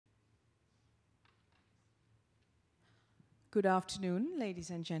Good afternoon, ladies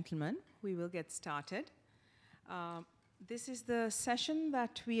and gentlemen. We will get started. This is the session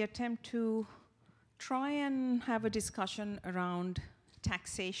that we attempt to try and have a discussion around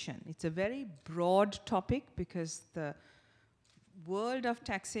taxation. It's a very broad topic because the world of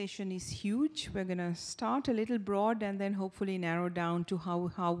taxation is huge. We're going to start a little broad and then hopefully narrow down to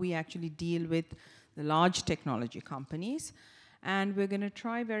how we actually deal with the large technology companies. And we're going to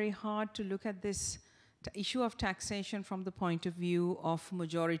try very hard to look at this issue of taxation from the point of view of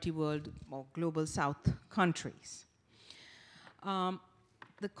majority world or global south countries.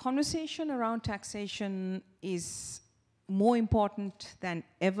 The conversation around taxation is more important than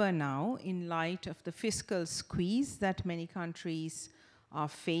ever now in light of the fiscal squeeze that many countries are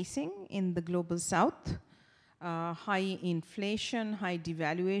facing in the global south. High inflation, high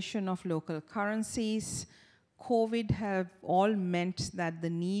devaluation of local currencies, COVID have all meant that the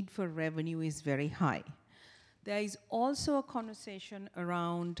need for revenue is very high. There is also a conversation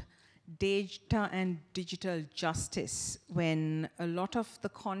around data and digital justice when a lot of the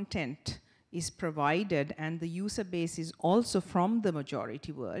content is provided and the user base is also from the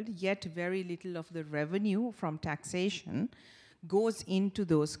majority world, yet very little of the revenue from taxation goes into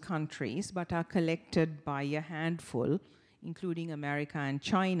those countries but are collected by a handful, including America and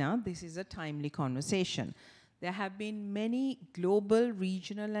China. This is a timely conversation. There have been many global,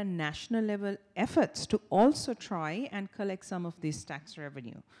 regional, and national level efforts to also try and collect some of this tax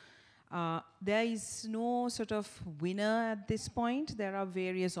revenue. There is no sort of winner at this point. There are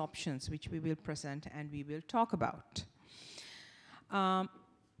various options which we will present and we will talk about.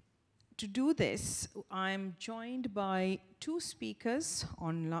 To do this, I'm joined by two speakers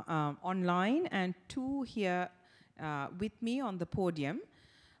online and two here with me on the podium.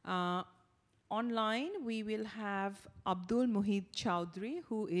 Online, we will have Abdul Muhid Chowdhury,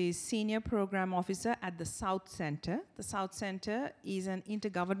 who is Senior Program Officer at the South Center. The South Center is an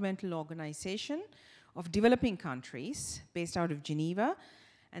intergovernmental organization of developing countries based out of Geneva,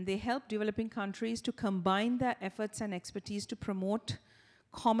 and they help developing countries to combine their efforts and expertise to promote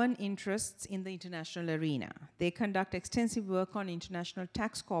common interests in the international arena. They conduct extensive work on international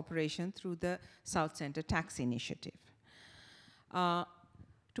tax cooperation through the South Center Tax Initiative.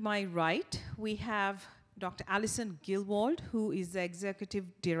 To my right, we have Dr. Alison Gilwald, who is the Executive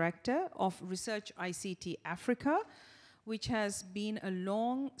Director of Research ICT Africa, which has been a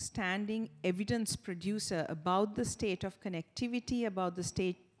long-standing evidence producer about the state of connectivity, about the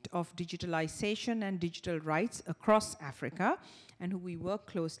state of digitalization and digital rights across Africa, and who we work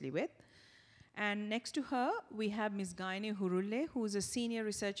closely with. And next to her, we have Ms. Gaine Hurulle, who is a Senior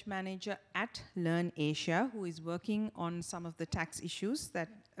Research Manager at Learn Asia, who is working on some of the tax issues that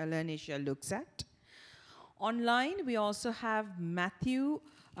Learn Asia looks at. Online, we also have Matthew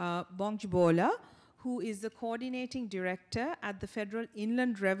Bongjibola, who is the Coordinating Director at the Federal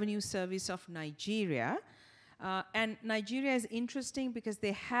Inland Revenue Service of Nigeria. And Nigeria is interesting because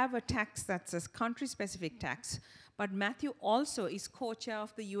they have a tax that's a country-specific tax, but Matthew also is co-chair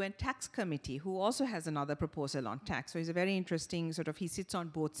of the UN Tax Committee, who also has another proposal on tax. So he's a very interesting sort of, he sits on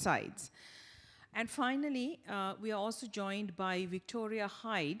both sides. And finally, we are also joined by Victoria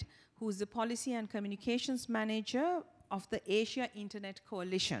Hyde, who is the Policy and Communications Manager of the Asia Internet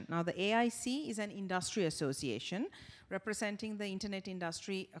Coalition. Now, the AIC is an industry association representing the internet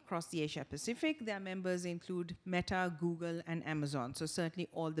industry across the Asia Pacific. Their members include Meta, Google, and Amazon, so certainly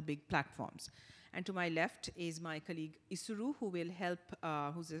all the big platforms. And to my left is my colleague Isuru, who will help,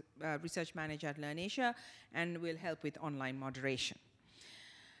 who's a research manager at Learn Asia, and will help with online moderation.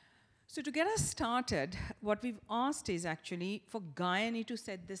 So to get us started, what we've asked is actually for Gaine to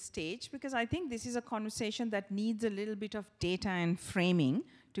set the stage, because I think this is a conversation that needs a little bit of data and framing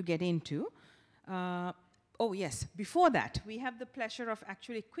to get into. Oh yes, before that, we have the pleasure of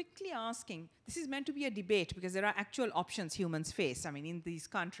actually quickly asking, this is meant to be a debate because there are actual options humans face, I mean, in these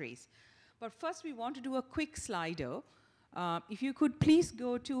countries. But first we want to do a quick Slido. If you could please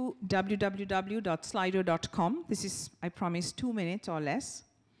go to www.slido.com. This is, I promise, 2 minutes or less.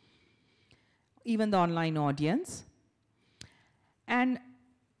 Even the online audience. And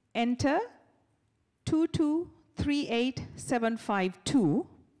enter 2238752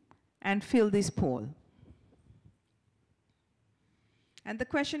 and fill this poll. And the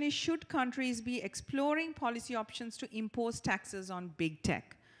question is, should countries be exploring policy options to impose taxes on big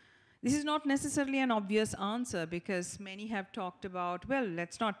tech? This is not necessarily an obvious answer because many have talked about, well,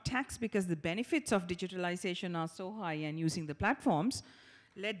 let's not tax because the benefits of digitalization are so high and using the platforms.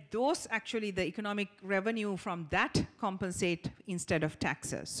 Let those actually, the economic revenue from that compensate instead of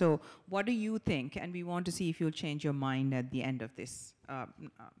taxes. So what do you think? And we want to see if you'll change your mind at the end of this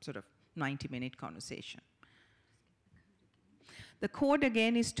sort of 90-minute conversation. The code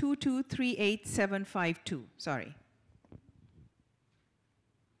again is 2238752. Sorry.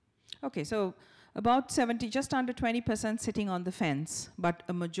 Okay, so about 70, just under 20% sitting on the fence, but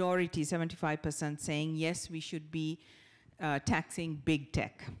a majority, 75%, saying yes, we should be taxing big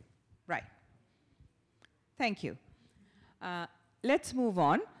tech. Right. Thank you. Let's move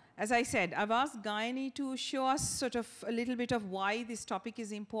on. As I said, I've asked Gayani to show us sort of a little bit of why this topic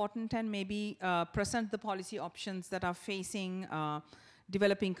is important and maybe present the policy options that are facing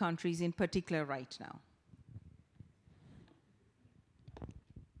developing countries in particular right now.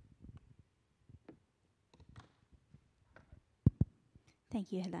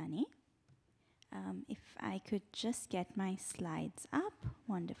 Thank you, Helani. If I could just get my slides up.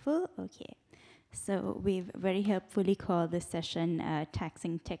 Wonderful. Okay. So we've very helpfully called this session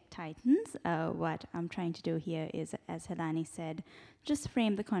Taxing Tech Titans. What I'm trying to do here is, as Helani said, just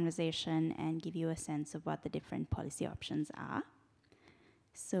frame the conversation and give you a sense of what the different policy options are.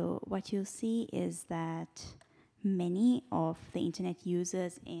 So what you'll see is that many of the internet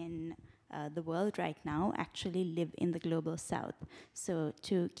users in the world right now actually live in the global south. So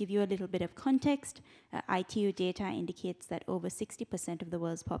to give you a little bit of context, ITU data indicates that over 60% of the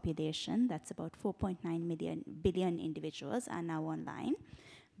world's population, that's about 4.9 billion individuals, are now online.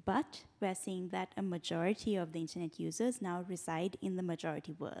 But we're seeing that a majority of the internet users now reside in the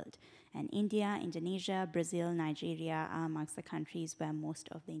majority world. And India, Indonesia, Brazil, Nigeria are amongst the countries where most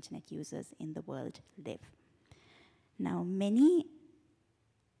of the internet users in the world live. Now, many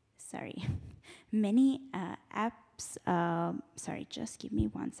apps, sorry, just give me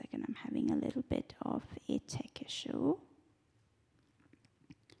 1 second. I'm having a little bit of a tech issue.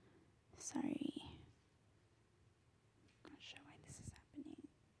 Sorry. Not sure why this is happening.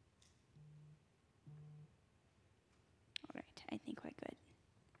 All right, I think we're good.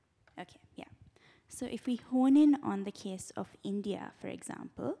 Okay, yeah. So if we hone in on the case of India, for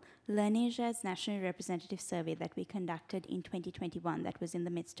example, LearnAsia's national representative survey that we conducted in 2021, that was in the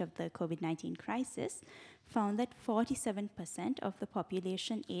midst of the COVID-19 crisis, found that 47% of the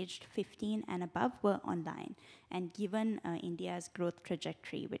population aged 15 and above were online. And given India's growth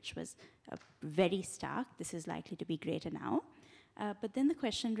trajectory, which was very stark, this is likely to be greater now. But then the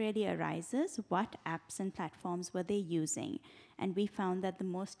question really arises, what apps and platforms were they using? And we found that the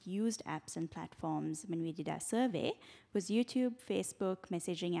most used apps and platforms when we did our survey was YouTube, Facebook,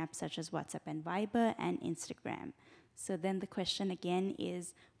 messaging apps such as WhatsApp and Viber, and Instagram. So then the question again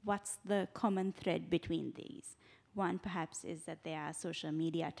is, what's the common thread between these? One perhaps is that they are social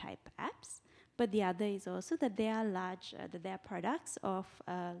media type apps, but the other is also that they are that they are products of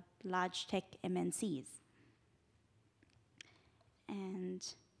large tech MNCs. And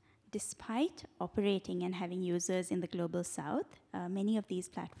despite operating and having users in the global south, many of these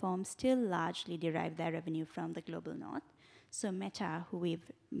platforms still largely derive their revenue from the global north. So Meta, who we've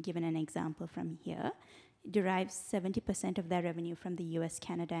given an example from here, derives 70% of their revenue from the US,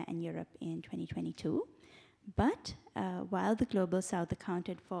 Canada, and Europe in 2022. But while the global south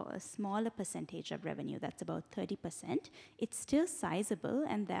accounted for a smaller percentage of revenue, that's about 30%, it's still sizable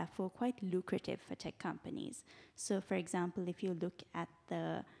and therefore quite lucrative for tech companies. So for example, if you look at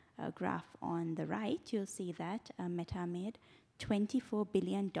the graph on the right, you'll see that Meta made $24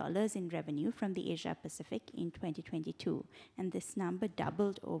 billion in revenue from the Asia Pacific in 2022. And this number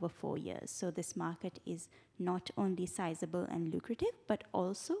doubled over 4 years. So this market is not only sizable and lucrative, but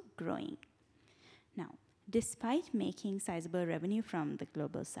also growing. Now, despite making sizable revenue from the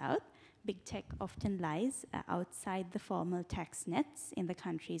global south, big tech often lies outside the formal tax nets in the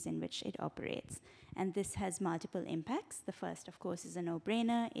countries in which it operates. And this has multiple impacts. The first, of course, is a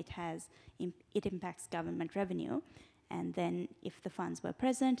no-brainer. It impacts government revenue. And then if the funds were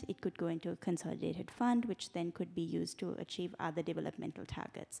present, it could go into a consolidated fund, which then could be used to achieve other developmental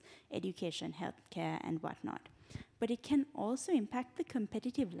targets, education, healthcare, and whatnot. But it can also impact the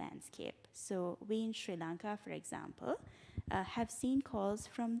competitive landscape. So we in Sri Lanka, for example, have seen calls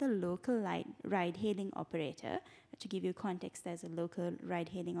from the local ride-hailing operator. To give you context, there's a local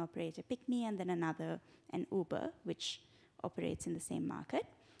ride-hailing operator, PickMe, and then another, an Uber, which operates in the same market.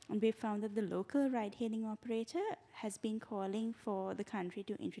 And we found that the local ride-hailing operator has been calling for the country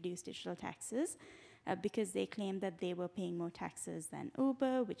to introduce digital taxes because they claimed that they were paying more taxes than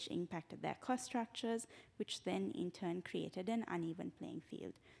Uber, which impacted their cost structures, which then in turn created an uneven playing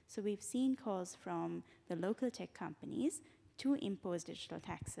field. So we've seen calls from the local tech companies to impose digital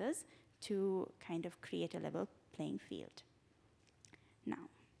taxes to kind of create a level playing field. Now,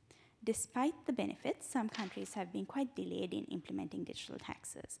 despite the benefits, some countries have been quite delayed in implementing digital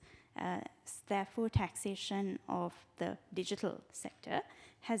taxes. Therefore, taxation of the digital sector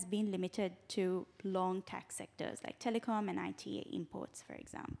has been limited to long tax sectors like telecom and IT imports, for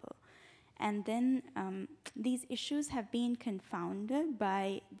example. And then these issues have been confounded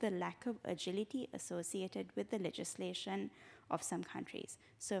by the lack of agility associated with the legislation of some countries.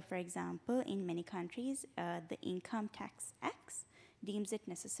 So, for example, in many countries, the Income Tax Act deems it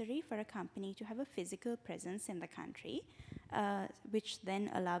necessary for a company to have a physical presence in the country, which then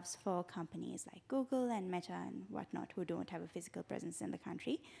allows for companies like Google and Meta and whatnot who don't have a physical presence in the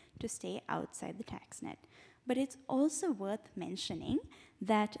country to stay outside the tax net. But it's also worth mentioning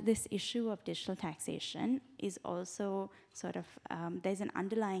that this issue of digital taxation is also sort of, there's an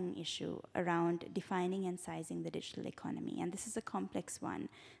underlying issue around defining and sizing the digital economy. And this is a complex one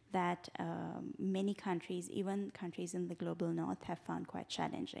that many countries, even countries in the global north, have found quite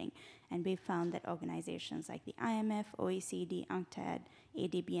challenging. And we've found that organizations like the IMF, OECD, UNCTAD,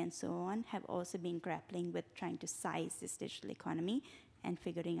 ADB, and so on have also been grappling with trying to size this digital economy and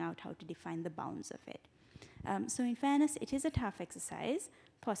figuring out how to define the bounds of it. So in fairness, it is a tough exercise,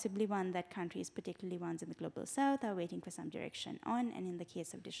 possibly one that countries, particularly ones in the global south, are waiting for some direction on. And in the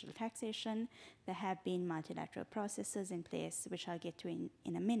case of digital taxation, there have been multilateral processes in place, which I'll get to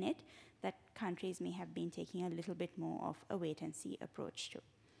in a minute, that countries may have been taking a little bit more of a wait-and-see approach to.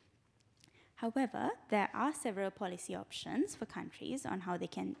 However, there are several policy options for countries on how they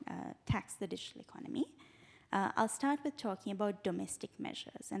can tax the digital economy. I'll start with talking about domestic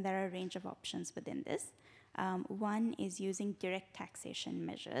measures, and there are a range of options within this. One is using direct taxation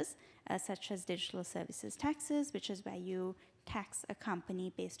measures, such as digital services taxes, which is where you tax a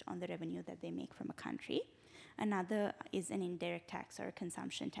company based on the revenue that they make from a country. Another is an indirect tax or a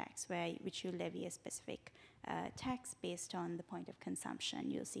consumption tax, which you levy a specific tax based on the point of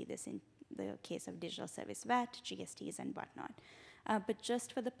consumption. You'll see this in the case of digital service VAT, GSTs, and whatnot. But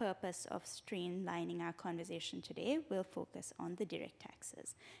just for the purpose of streamlining our conversation today, we'll focus on the direct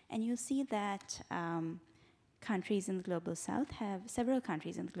taxes. And you'll see that countries in the global south several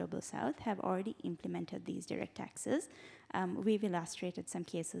countries in the global south have already implemented these direct taxes. We've illustrated some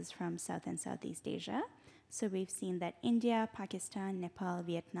cases from South and Southeast Asia. So we've seen that India, Pakistan, Nepal,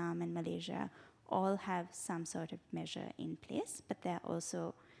 Vietnam, and Malaysia all have some sort of measure in place, but they're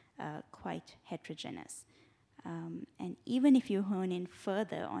also quite heterogeneous. And even if you hone in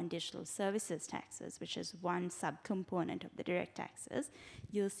further on digital services taxes, which is one subcomponent of the direct taxes,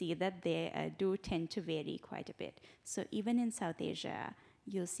 you'll see that they do tend to vary quite a bit. So even in South Asia,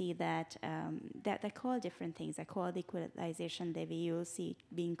 you'll see that they're called different things. They're called the equalization levy. You'll see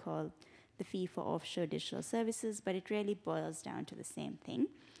it being called the fee for offshore digital services, but it really boils down to the same thing,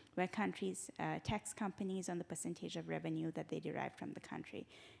 where countries tax companies on the percentage of revenue that they derive from the country.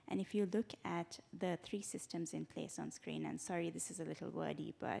 And if you look at the three systems in place on screen, and sorry, this is a little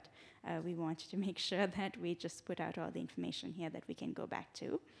wordy, but we wanted to make sure that we just put out all the information here that we can go back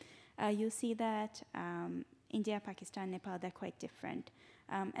to. You'll see that India, Pakistan, Nepal, they're quite different.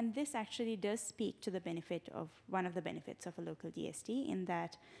 And this actually does speak to the benefit of one of the benefits of a local DST in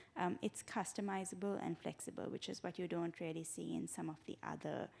that it's customizable and flexible, which is what you don't really see in some of the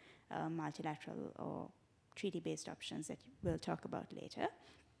other multilateral or treaty-based options that we'll talk about later.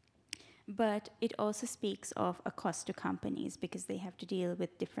 But it also speaks of a cost to companies because they have to deal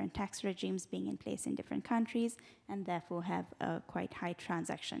with different tax regimes being in place in different countries and therefore have quite high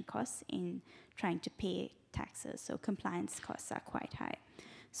transaction costs in trying to pay taxes. So compliance costs are quite high.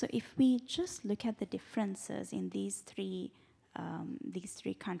 So if we just look at the differences in these three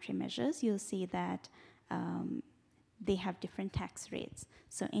country measures, you'll see that they have different tax rates.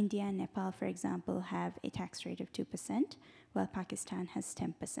 So India and Nepal, for example, have a tax rate of 2%, while Pakistan has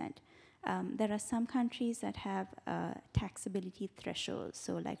 10%. There are some countries that have taxability thresholds,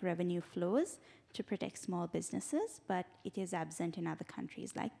 so like revenue floors to protect small businesses, but it is absent in other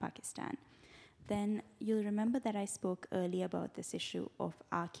countries like Pakistan. Then you'll remember that I spoke earlier about this issue of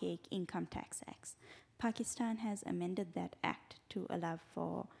archaic income tax acts. Pakistan has amended that act to allow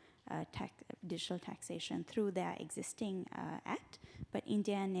for digital taxation through their existing act, but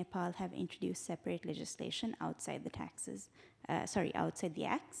India and Nepal have introduced separate legislation outside outside the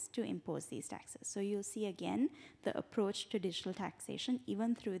acts to impose these taxes. So you'll see again the approach to digital taxation,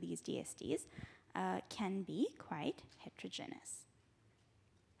 even through these DSTs, can be quite heterogeneous.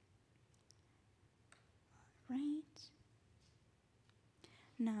 Right.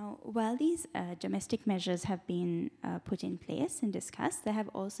 Now, while these domestic measures have been put in place and discussed, there have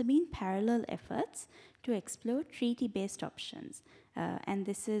also been parallel efforts to explore treaty-based options. And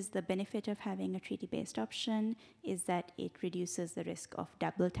this is the benefit of having a treaty-based option is that it reduces the risk of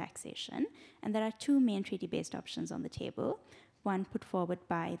double taxation. And there are two main treaty-based options on the table, one put forward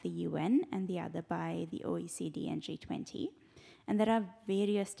by the UN and the other by the OECD and G20. And there are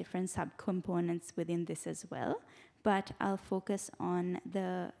various different subcomponents within this as well, but I'll focus on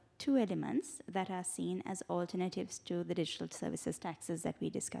the two elements that are seen as alternatives to the digital services taxes that we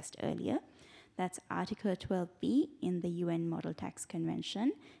discussed earlier. That's Article 12B in the UN Model Tax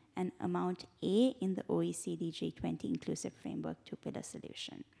Convention and Amount A in the OECD G20 Inclusive Framework Two-Pillar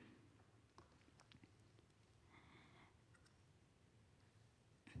Solution.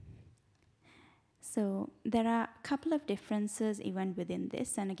 So there are a couple of differences even within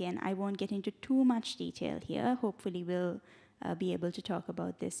this, and again, I won't get into too much detail here. Hopefully we'll be able to talk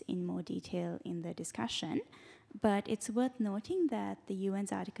about this in more detail in the discussion. But it's worth noting that the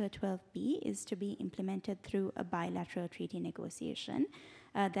UN's Article 12B is to be implemented through a bilateral treaty negotiation.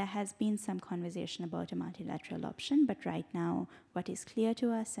 There has been some conversation about a multilateral option, but right now what is clear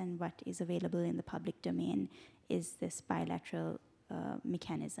to us and what is available in the public domain is this bilateral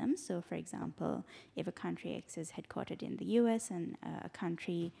mechanism. So for example, if a country X is headquartered in the US and if a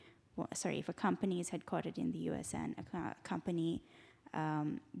company is headquartered in the US and a company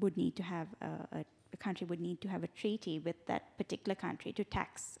would need to have a country would need to have a treaty with that particular country to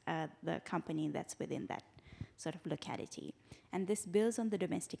tax the company that's within that sort of locality. And this builds on the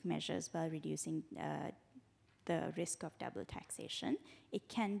domestic measures while reducing the risk of double taxation. It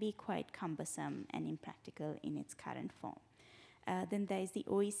can be quite cumbersome and impractical in its current form. Then there is the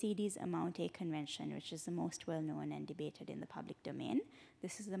OECD's Amount A Convention, which is the most well-known and debated in the public domain.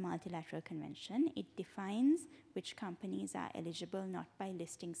 This is the multilateral convention. It defines which companies are eligible not by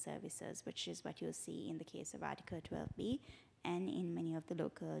listing services, which is what you'll see in the case of Article 12B and in many of the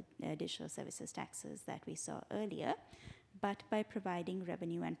local digital services taxes that we saw earlier, but by providing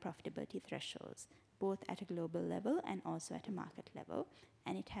revenue and profitability thresholds, both at a global level and also at a market level.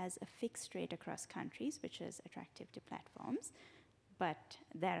 And it has a fixed rate across countries, which is attractive to platforms. But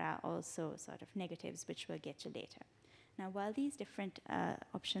there are also sort of negatives, which we'll get to later. Now, while these different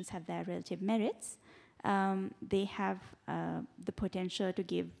options have their relative merits, they have the potential to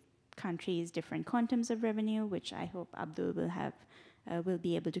give countries different quantums of revenue, which I hope Abdul will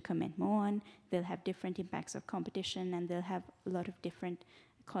be able to comment more on. They'll have different impacts of competition, and they'll have a lot of different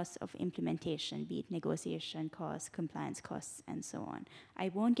costs of implementation, be it negotiation costs, compliance costs, and so on. I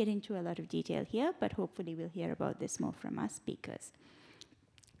won't get into a lot of detail here, but hopefully we'll hear about this more from our speakers.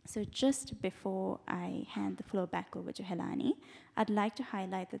 So just before I hand the floor back over to Helani, I'd like to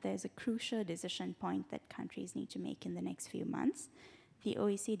highlight that there's a crucial decision point that countries need to make in the next few months. The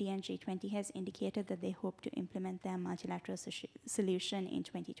OECD and G20 has indicated that they hope to implement their multilateral solution in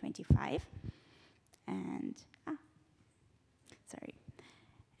 2025.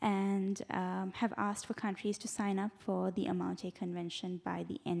 And have asked for countries to sign up for the Amount A Convention by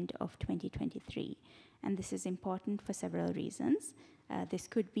the end of 2023. And this is important for several reasons. This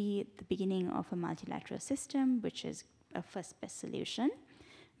could be the beginning of a multilateral system, which is a first best solution.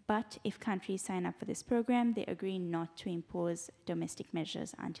 But if countries sign up for this program, they agree not to impose domestic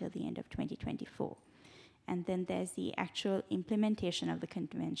measures until the end of 2024. And then there's the actual implementation of the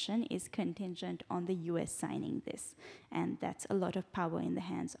convention is contingent on the US signing this. And that's a lot of power in the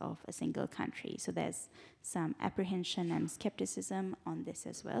hands of a single country. So there's some apprehension and skepticism on this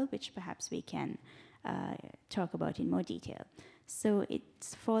as well, which perhaps we can talk about in more detail. So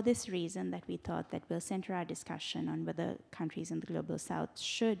it's for this reason that we thought that we'll center our discussion on whether countries in the Global South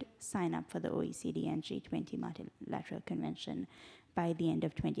should sign up for the OECD and G20 multilateral convention by the end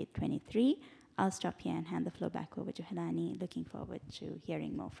of 2023. I'll stop here and hand the floor back over to Helani, looking forward to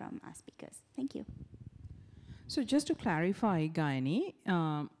hearing more from our speakers. Thank you. So just to clarify, Gayani,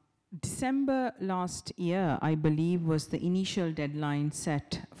 December last year, I believe, was the initial deadline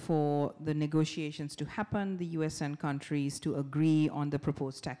set for the negotiations to happen, the US and countries to agree on the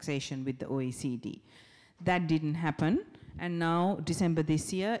proposed taxation with the OECD. That didn't happen, and now December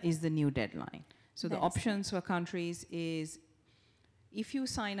this year is the new deadline. So the options for countries is, if you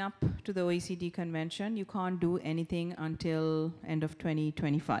sign up to the OECD convention, you can't do anything until end of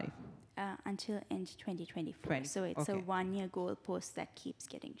 2025. Until end 2024. So it's a one-year goal post that keeps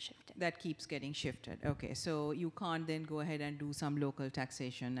getting shifted. That keeps getting shifted. Okay, so you can't then go ahead and do some local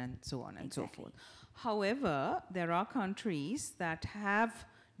taxation and so on and so forth. However, there are countries that have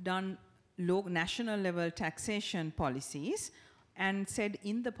done national level taxation policies and said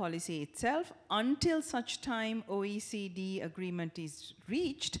in the policy itself, until such time OECD agreement is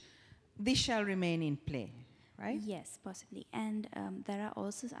reached, this shall remain in play. Right? Yes, possibly. And there are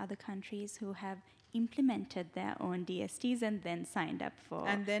also other countries who have implemented their own DSTs and then signed up for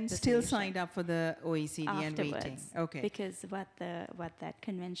and then still signed up for the OECD afterwards, and waiting. Okay. Because what that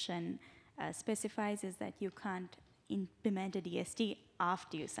convention specifies is that you can't implement a DST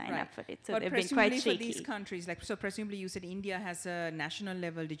after you sign up for it. So but they've been quite presumably for tricky. these countries, like, so presumably you said India has a national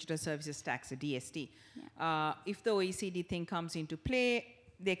level digital services tax, a DST. Yeah. If the OECD thing comes into play,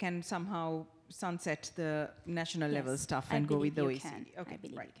 they can somehow sunset the national level Yes, stuff I and go with believe the you OECD. can. I Okay,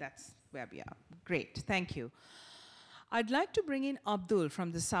 believe right, you can. that's where we are. Great, thank you. I'd like to bring in Abdul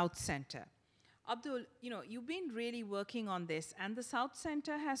from the South Center. Abdul, you've been really working on this, and the South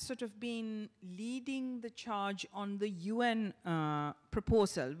Center has sort of been leading the charge on the UN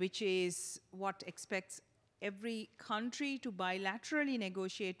proposal, which is what expects every country to bilaterally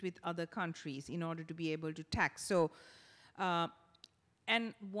negotiate with other countries in order to be able to tax. So,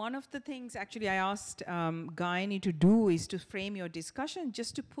 and one of the things actually I asked Gayani to do is to frame your discussion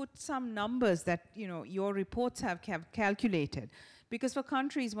just to put some numbers that your reports have calculated. Because for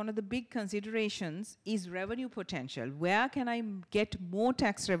countries, one of the big considerations is revenue potential. Where can I get more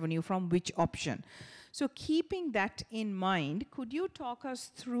tax revenue from which option? So keeping that in mind, could you talk us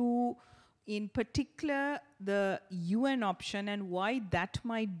through, in particular, the UN option and why that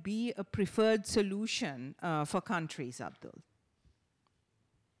might be a preferred solution for countries, Abdul?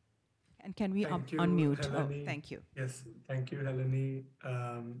 And can we Thank you, unmute? Helene. Oh, thank you. Yes, thank you, Helene.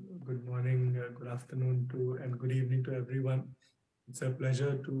 Good morning, good afternoon to, and good evening to everyone. It's a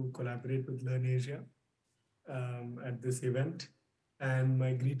pleasure to collaborate with Learn Asia at this event. And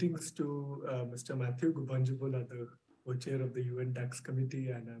my greetings to Mr. Matthew Gubanjibul, the co-chair of the UN Tax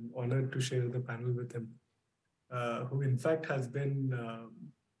Committee, and I'm honored to share the panel with him, who in fact has been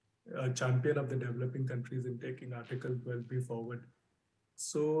a champion of the developing countries in taking Article 12B forward.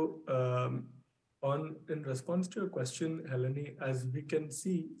 So in response to your question, Helene, as we can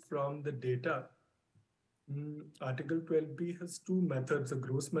see from the data, Article 12B has two methods, the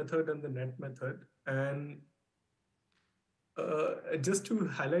gross method and the net method. And just to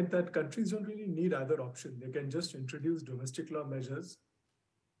highlight that countries don't really need either option. They can just introduce domestic law measures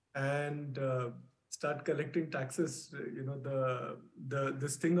and start collecting taxes.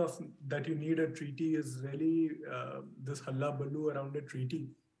 This thing of that you need a treaty is really this hullabaloo around a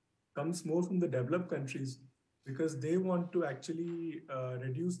treaty comes more from the developed countries because they want to actually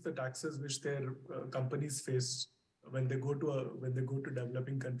reduce the taxes which their companies face when they go to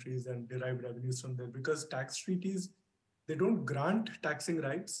developing countries and derive revenues from there. Because tax treaties, they don't grant taxing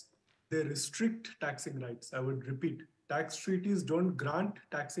rights, they restrict taxing rights. I would repeat, tax treaties don't grant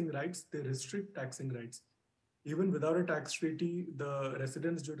taxing rights, they restrict taxing rights. Even without a tax treaty, the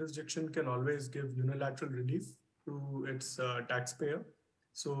residence jurisdiction can always give unilateral relief to its taxpayer.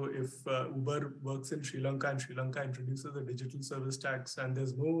 So if Uber works in Sri Lanka and Sri Lanka introduces a digital service tax and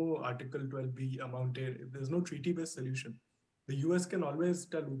there's no Article 12B amount, if there's no treaty-based solution, the US can always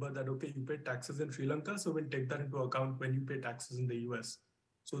tell Uber that, okay, you paid taxes in Sri Lanka, so we'll take that into account when you pay taxes in the US.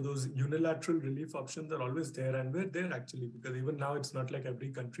 So those unilateral relief options are always there, and we're there actually, because even now it's not like every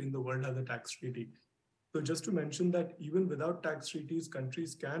country in the world has a tax treaty. So just to mention that even without tax treaties,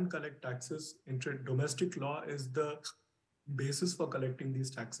 countries can collect taxes. Domestic law is the basis for collecting these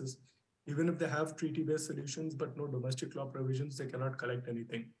taxes. Even if they have treaty-based solutions, but no domestic law provisions, they cannot collect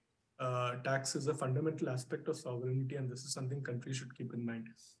anything. Tax is a fundamental aspect of sovereignty, and this is something countries should keep in mind.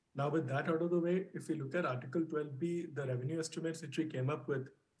 Now, with that out of the way, if we look at Article 12B, the revenue estimates which we came up with,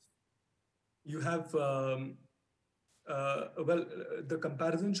 you have the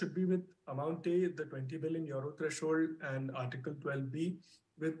comparison should be with amount A, the 20 billion euro threshold, and Article 12B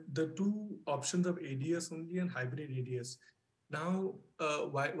with the two options of ADS only and hybrid ADS. Now,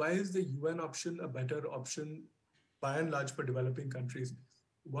 why is the UN option a better option by and large for developing countries?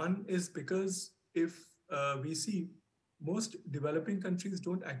 One is because if we see most developing countries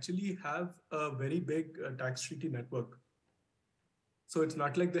don't actually have a very big tax treaty network. So it's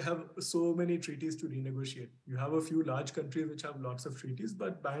not like they have so many treaties to renegotiate. You have a few large countries which have lots of treaties,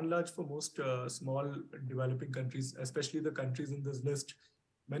 but by and large for most small developing countries, especially the countries in this list,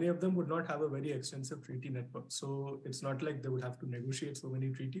 many of them would not have a very extensive treaty network. So it's not like they would have to negotiate so many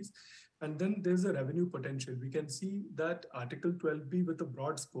treaties. And then there's a revenue potential. We can see that Article 12B with a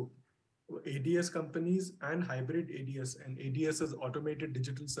broad scope, ADS companies and hybrid ADS. And ADS is automated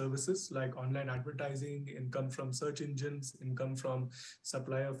digital services like online advertising, income from search engines, income from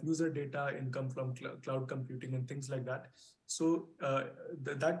supply of user data, income from cloud computing and things like that. So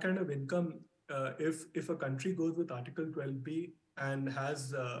that kind of income, if a country goes with Article 12B and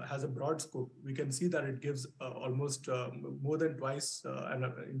has a broad scope, we can see that it gives almost more than twice, and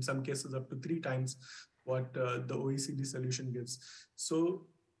in some cases up to 3 times what the OECD solution gives. So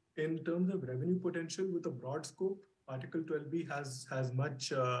in terms of revenue potential with a broad scope, Article 12B has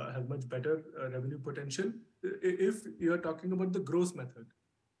much better revenue potential if you're talking about the gross method.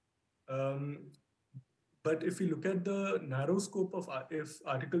 But if you look at the narrow scope of, if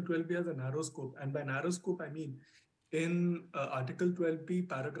Article 12B has a narrow scope, and by narrow scope, I mean in Article 12B,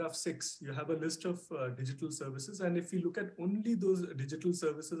 paragraph 6, you have a list of digital services. And if you look at only those digital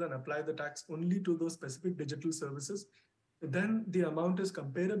services and apply the tax only to those specific digital services, then the amount is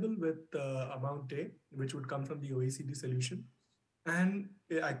comparable with amount A, which would come from the OECD solution. And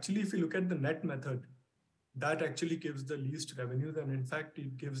actually, if you look at the net method, that actually gives the least revenues. And in fact,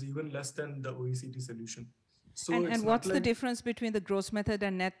 it gives even less than the OECD solution. So and what's the difference between the gross method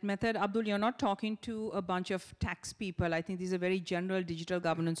and net method? Abdul, you're not talking to a bunch of tax people. I think this is a very general digital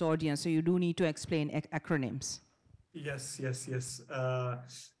governance audience, so you do need to explain acronyms. Yes, yes, yes.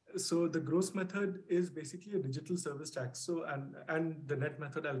 So the gross method is basically a digital service tax. So and the net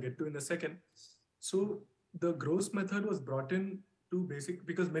method I'll get to in a second. So the gross method was brought in to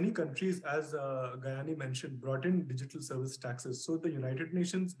because many countries, as Gayani mentioned, brought in digital service taxes. So the United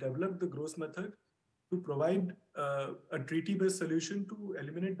Nations developed the gross method to provide a treaty-based solution to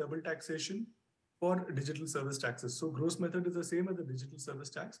eliminate double taxation for digital service taxes. So gross method is the same as the digital service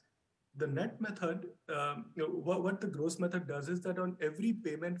tax. The net method, what the gross method does is that on every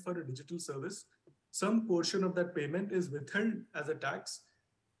payment for a digital service, some portion of that payment is withheld as a tax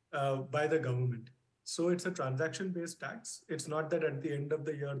by the government. So it's a transaction-based tax. It's not that at the end of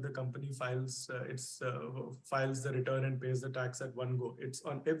the year, the company files files the return and pays the tax at one go. It's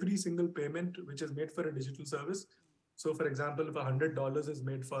on every single payment which is made for a digital service. So for example, if $100 is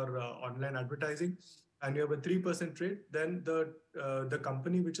made for online advertising, and you have a 3% rate, then the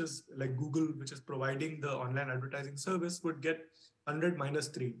company, which is like Google, which is providing the online advertising service, would get 100 minus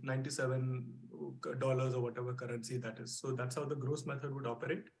 3, $97 or whatever currency that is. So that's how the gross method would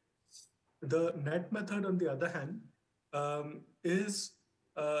operate. The net method, on the other hand, is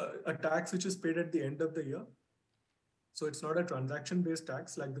a tax which is paid at the end of the year. So it's not a transaction-based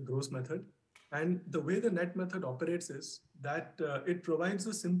tax like the gross method. And the way the net method operates is that it provides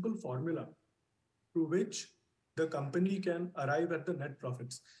a simple formula through which the company can arrive at the net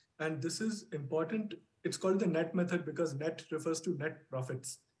profits. And this is important. It's called the net method because net refers to net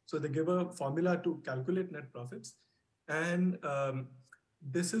profits. So they give a formula to calculate net profits. And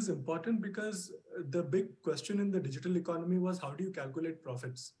this is important because the big question in the digital economy was, how do you calculate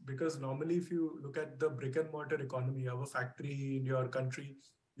profits? Because normally, if you look at the brick and mortar economy, you have a factory in your country,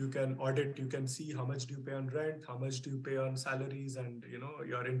 you can audit, you can see how much do you pay on rent, how much do you pay on salaries and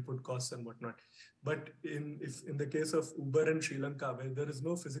your input costs and whatnot. But in the case of Uber in Sri Lanka, where there is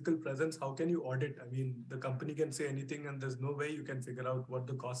no physical presence, how can you audit? I mean, the company can say anything and there's no way you can figure out what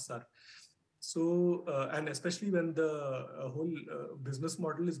the costs are. So, and especially when the whole business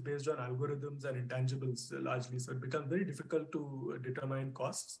model is based on algorithms and intangibles largely, so it becomes very difficult to determine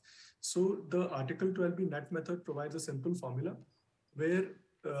costs. So the Article 12B net method provides a simple formula where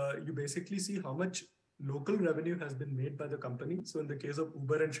you basically see how much local revenue has been made by the company. So in the case of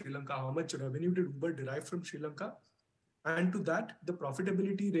Uber and Sri Lanka, how much revenue did Uber derive from Sri Lanka? And to that, the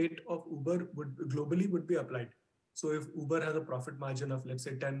profitability rate of Uber globally would be applied. So if Uber has a profit margin of, let's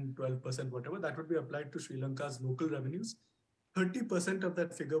say, 10, 12%, whatever, that would be applied to Sri Lanka's local revenues. 30% of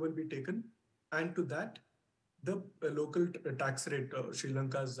that figure will be taken. And to that, the local tax rate, Sri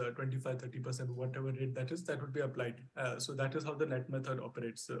Lanka's 25, 30%, whatever rate that is, that would be applied. So that is how the net method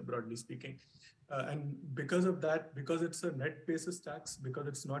operates, broadly speaking. And because of that, because it's a net basis tax, because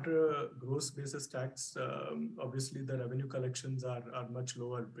it's not a gross basis tax, obviously the revenue collections are much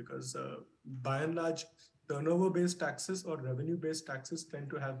lower because by and large, turnover-based taxes or revenue-based taxes tend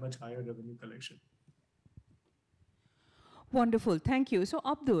to have much higher revenue collection. Wonderful, thank you. So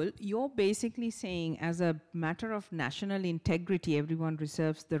Abdul, you're basically saying as a matter of national integrity, everyone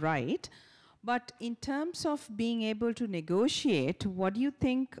reserves the right. But in terms of being able to negotiate, what do you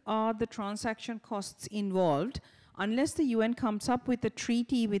think are the transaction costs involved unless the UN comes up with a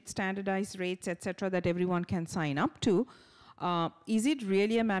treaty with standardized rates, etc., that everyone can sign up to? Is it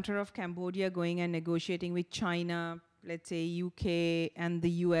really a matter of Cambodia going and negotiating with China, let's say UK and the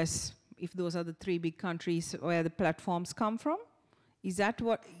US, if those are the three big countries where the platforms come from? Is that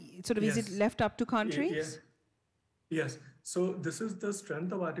what, sort of, yes. Is it left up to countries? Yes. Yes. So this is the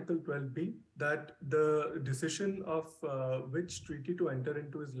strength of Article 12B, that the decision of which treaty to enter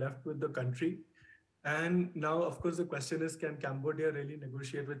into is left with the country. And now, of course, the question is, can Cambodia really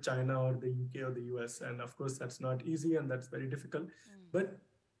negotiate with China or the UK or the US? And of course, that's not easy and that's very difficult. But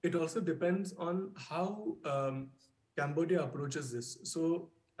it also depends on how Cambodia approaches this.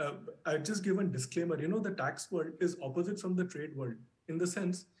 So I just give a disclaimer, the tax world is opposite from the trade world in the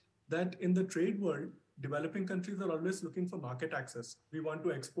sense that in the trade world, developing countries are always looking for market access. We want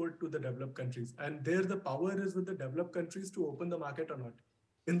to export to the developed countries. And there the power is with the developed countries to open the market or not.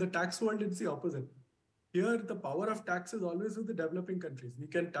 In the tax world, it's the opposite. Here, the power of tax is always with the developing countries. We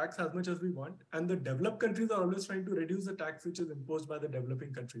can tax as much as we want, and the developed countries are always trying to reduce the tax which is imposed by the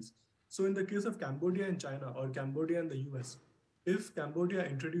developing countries. So in the case of Cambodia and China, or Cambodia and the US, if Cambodia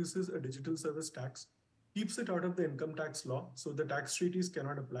introduces a digital service tax, keeps it out of the income tax law, so the tax treaties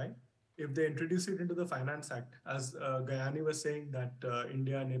cannot apply. If they introduce it into the Finance Act, as Gayani was saying that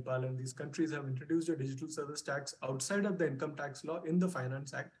India, Nepal, and these countries have introduced a digital service tax outside of the income tax law in the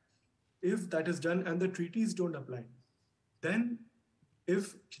Finance Act, if that is done and the treaties don't apply, then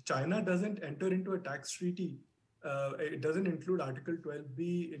if China doesn't enter into a tax treaty, it doesn't include Article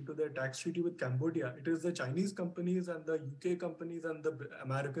 12B into the tax treaty with Cambodia. It is the Chinese companies and the UK companies and the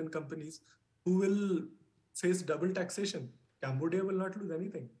American companies who will face double taxation. Cambodia will not lose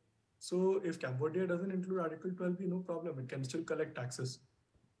anything. So if Cambodia doesn't include Article 12B, no problem. It can still collect taxes.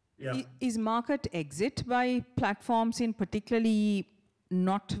 Yeah. Is market exit by platforms in particularly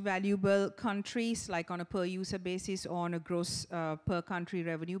not valuable countries, like on a per user basis or on a gross per country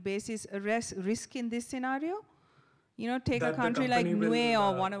revenue basis, a risk in this scenario? You know, take a country like Niue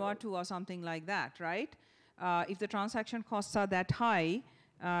or Vanuatu or something like that, right? If the transaction costs are that high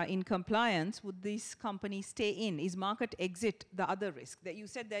in compliance, would this company stay in? Is market exit the other risk? That you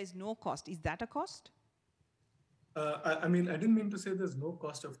said there is no cost. Is that a cost? I mean, I didn't mean to say there's no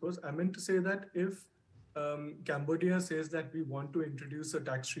cost, of course. I meant to say that if Cambodia says that we want to introduce a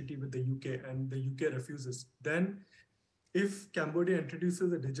tax treaty with the UK and the UK refuses, then if Cambodia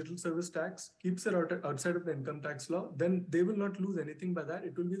introduces a digital service tax, keeps it outside of the income tax law, then they will not lose anything by that.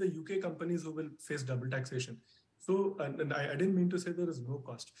 It will be the UK companies who will face double taxation. So, and I didn't mean to say there is no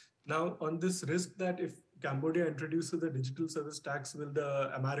cost. Now, on this risk that if Cambodia introduces a digital service tax, will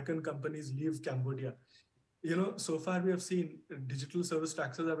the American companies leave Cambodia? You know, so far we have seen digital service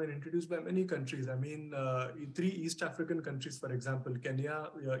taxes have been introduced by many countries. I mean, 3 East African countries, for example, Kenya,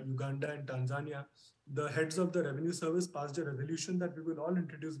 Uganda, and Tanzania, the heads of the revenue service passed a resolution that we will all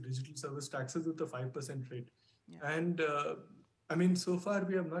introduce digital service taxes with a 5% rate. Yeah. And I mean, so far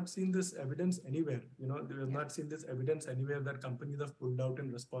we have not seen this evidence anywhere. You know, we have not seen this evidence anywhere that companies have pulled out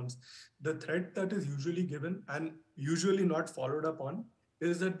in response. The threat that is usually given and usually not followed up on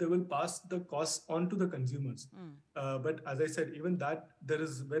is that they will pass the costs on to the consumers. But as I said, even that, there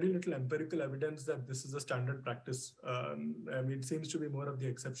is very little empirical evidence that this is a standard practice. I mean, it seems to be more of the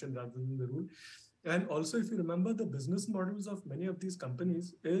exception rather than the rule. And also, if you remember, the business models of many of these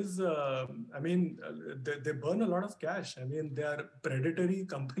companies is, I mean, they burn a lot of cash. I mean, they are predatory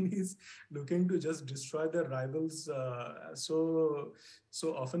companies looking to just destroy their rivals. So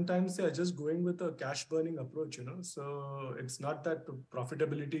oftentimes they are just going with a cash burning approach, you know. So it's not that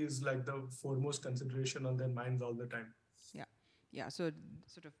profitability is like the foremost consideration on their minds all the time. Yeah, so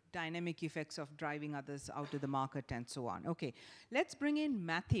sort of dynamic effects of driving others out of the market and so on. Okay, let's bring in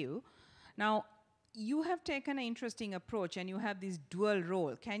Matthew. Now, you have taken an interesting approach and you have this dual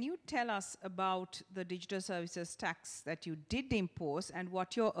role. Can you tell us about the digital services tax that you did impose and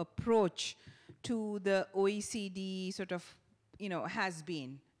what your approach to the OECD sort of, you know, has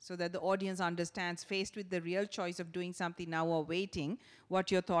been, so that the audience understands, faced with the real choice of doing something now or waiting,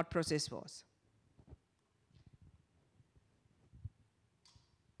 what your thought process was?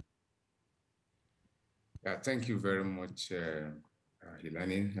 Thank you very much,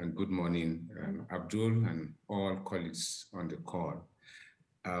 Hilani, and good morning, Abdul and all colleagues on the call.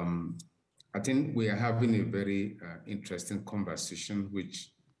 I think we are having a very interesting conversation,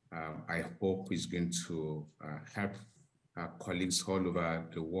 which I hope is going to help our colleagues all over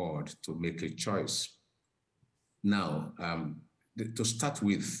the world to make a choice. Now, to start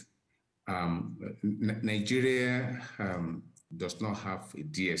with, Nigeria does not have a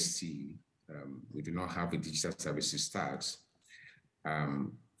DST. We do not have a digital services tax.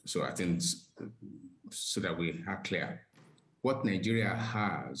 So I think, so that we are clear, what Nigeria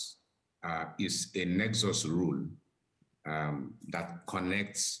has is a nexus rule that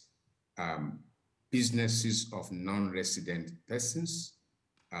connects businesses of non-resident persons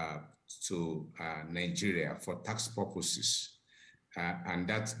to Nigeria for tax purposes. And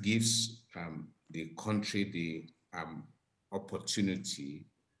that gives the country the opportunity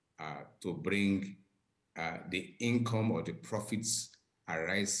to bring the income or the profits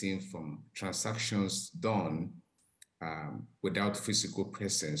arising from transactions done without physical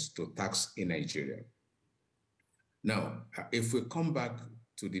presence to tax in Nigeria. Now, if we come back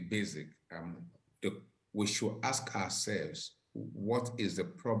to the basic, we should ask ourselves, what is the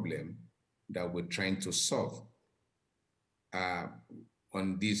problem that we're trying to solve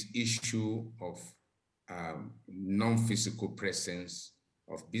on this issue of non-physical presence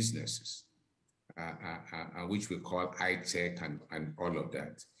of businesses, which we call high-tech and all of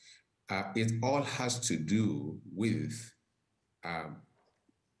that. it all has to do with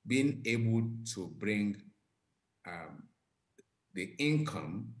being able to bring the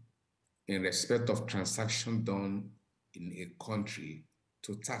income in respect of transaction done in a country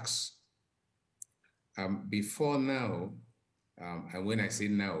to tax. Before now, and when I say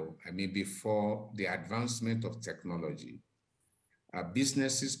now, I mean before the advancement of technology,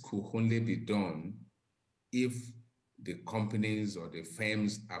 businesses could only be done if the companies or the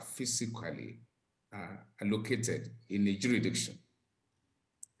firms are physically located in a jurisdiction.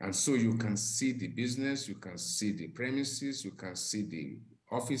 And so you can see the business, you can see the premises, you can see the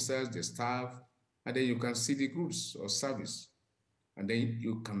officers, the staff, and then you can see the goods or service. And then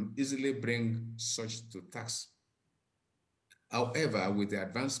you can easily bring such to tax. However, with the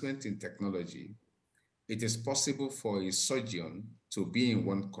advancement in technology, it is possible for a surgeon to be in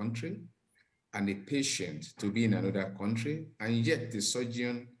one country and a patient to be in another country, and yet the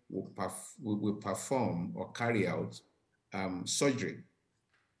surgeon will perform or carry out surgery.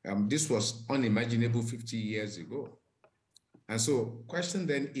 This was unimaginable 50 years ago. And so question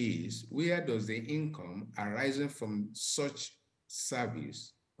then is, where does the income arising from such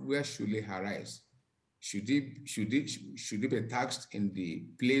service, where should it arise? Should it be taxed in the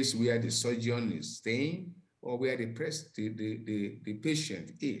place where the surgeon is staying or where the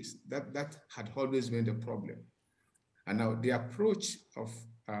patient is? That had always been the problem. And now the approach of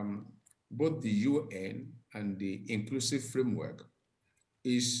both the UN and the inclusive framework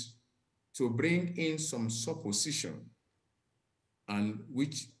is to bring in some supposition, and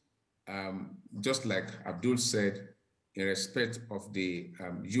which, just like Abdul said, in respect of the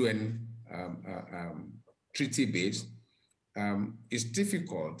UN treaty base, it's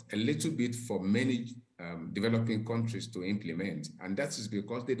difficult a little bit for many developing countries to implement, and that is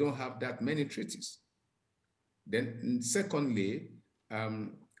because they don't have that many treaties. Then secondly,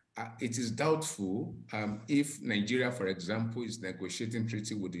 it is doubtful if Nigeria, for example, is negotiating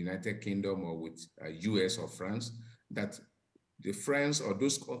treaty with the United Kingdom or with US or France, that the France or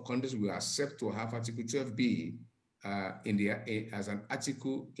those countries will accept to have Article 12B as an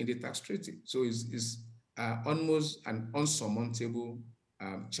article in the tax treaty. So it's almost an unsurmountable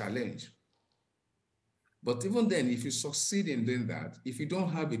challenge. But even then, if you succeed in doing that, if you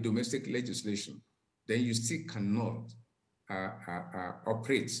don't have a domestic legislation, then you still cannot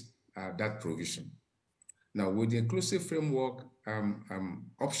operate that provision. Now, with the inclusive framework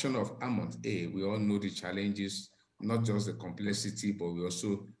option of Amount A, we all know the challenges, not just the complexity, but we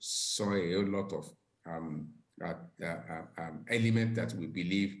also saw a lot of elements that we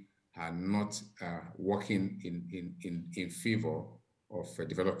believe are not working in favor of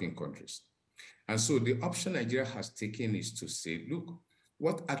developing countries. And so the option Nigeria has taken is to say, look,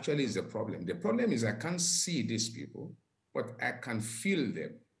 what actually is the problem? The problem is I can't see these people, but I can feel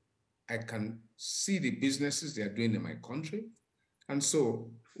them. I can see the businesses they are doing in my country. And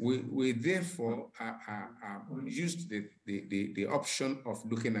so we therefore used the option of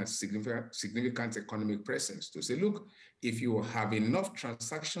looking at significant economic presence to say, look, if you have enough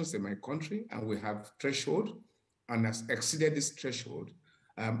transactions in my country and we have threshold and has exceeded this threshold,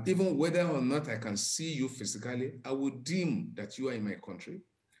 even whether or not I can see you physically, I would deem that you are in my country,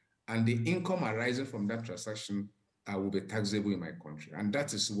 and the income arising from that transaction will be taxable in my country. And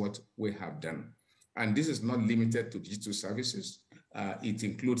that is what we have done. And this is not limited to digital services. It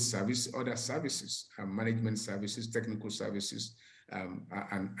includes other services, management services, technical services,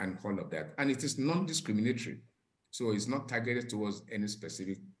 and all of that. And it is non-discriminatory. So it's not targeted towards any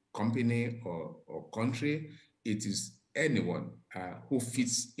specific company or country. It is anyone who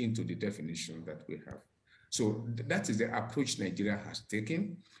fits into the definition that we have. So that is the approach Nigeria has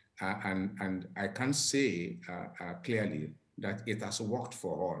taken. And I can say clearly that it has worked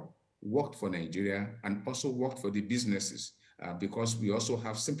for all, worked for Nigeria, and also worked for the businesses, because we also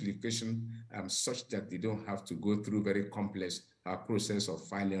have simplification such that they don't have to go through very complex process of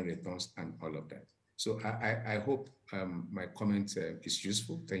filing returns and all of that. So I hope my comment is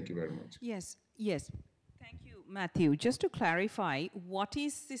useful. Thank you very much. Yes, yes. Thank you, Matthew. Just to clarify, what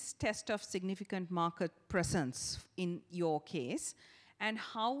is this test of significant market presence in your case? And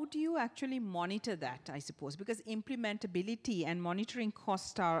how do you actually monitor that, I suppose? Because implementability and monitoring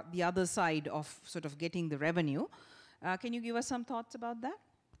costs are the other side of sort of getting the revenue. Can you give us some thoughts about that?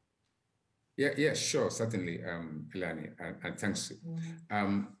 Yeah, sure, certainly, Ilani, and thanks.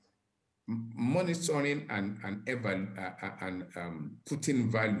 Monitoring and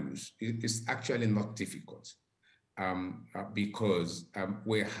putting values is actually not difficult, because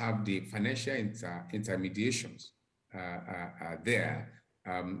we have the financial intermediations there.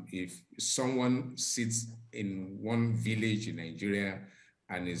 If someone sits in one village in Nigeria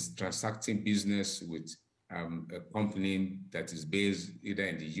and is transacting business with a company that is based either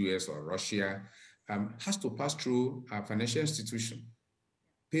in the US or Russia, has to pass through a financial institution.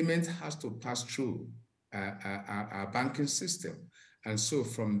 Payment has to pass through our banking system. And so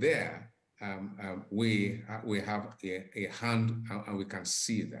from there, we have a hand and we can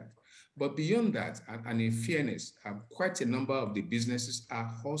see that. But beyond that, and in fairness, quite a number of the businesses are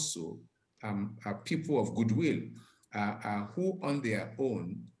also people of goodwill who on their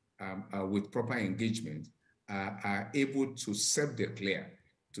own, with proper engagement, are able to self-declare,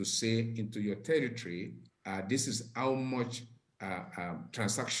 to say into your territory, this is how much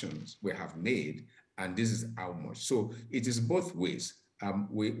transactions we have made, and this is how much. So it is both ways.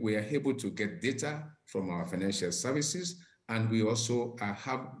 We are able to get data from our financial services, and we also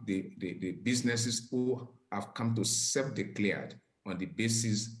have the businesses who have come to self-declared on the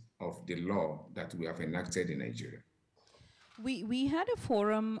basis of the law that we have enacted in Nigeria. We had a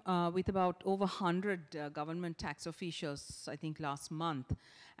forum with about over 100 government tax officials, I think, last month.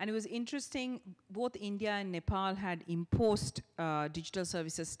 And it was interesting, both India and Nepal had imposed digital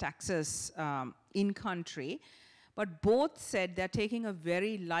services taxes in country, but both said they're taking a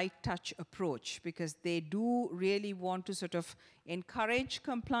very light touch approach because they do really want to sort of encourage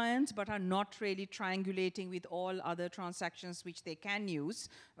compliance, but are not really triangulating with all other transactions which they can use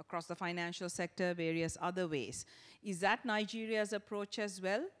across the financial sector, various other ways. Is that Nigeria's approach as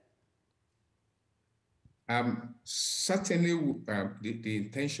well? Certainly, the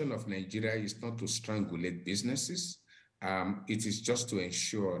intention of Nigeria is not to strangulate businesses. It is just to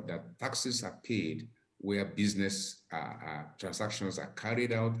ensure that taxes are paid where business transactions are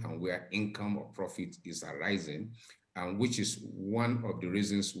carried out and where income or profit is arising, which is one of the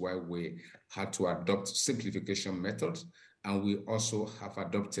reasons why we had to adopt simplification methods. And we also have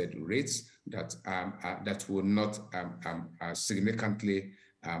adopted rates that, that will not significantly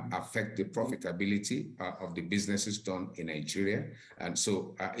affect the profitability of the businesses done in Nigeria. And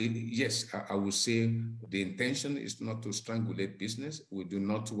so, yes, I would say the intention is not to strangulate business. We do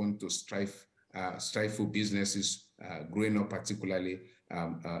not want to stifle businesses growing up, particularly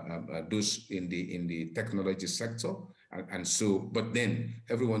those in the technology sector. And so, but then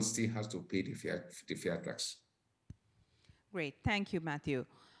everyone still has to pay the fair tax. Great, thank you, Matthew.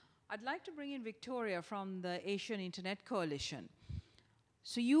 I'd like to bring in Victoria from the Asian Internet Coalition.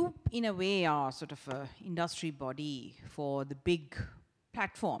 So you, in a way, are sort of an industry body for the big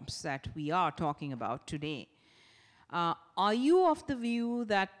platforms that we are talking about today. Are you of the view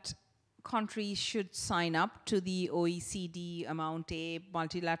that countries should sign up to the OECD Amount A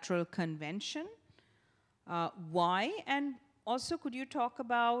multilateral convention? Why? And also, could you talk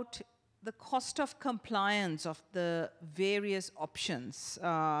about the cost of compliance of the various options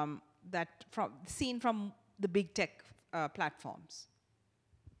that seen from the big tech platforms?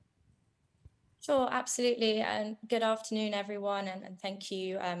 Sure, absolutely. And good afternoon, everyone. And thank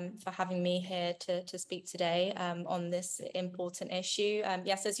you for having me here to speak today on this important issue.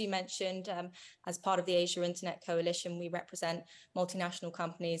 Yes, as you mentioned, as part of the Asia Internet Coalition, we represent multinational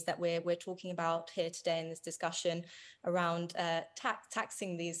companies that we're talking about here today in this discussion around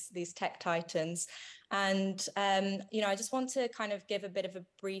taxing these tech titans. And, I just want to kind of give a bit of a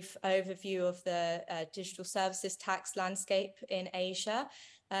brief overview of the digital services tax landscape in Asia.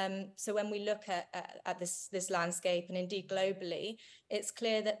 So when we look at this landscape, and indeed globally, it's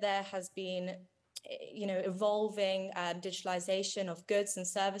clear that there has been, evolving digitalization of goods and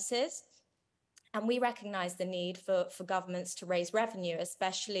services. And we recognize the need for governments to raise revenue,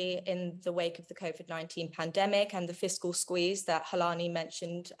 especially in the wake of the COVID-19 pandemic and the fiscal squeeze that Halani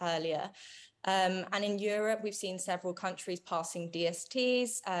mentioned earlier. And in Europe, we've seen several countries passing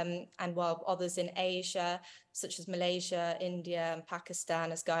DSTs, and while others in Asia, such as Malaysia, India, and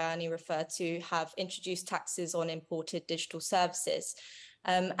Pakistan, as Gayani referred to, have introduced taxes on imported digital services.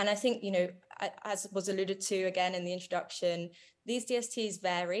 And I think, as was alluded to again in the introduction, these DSTs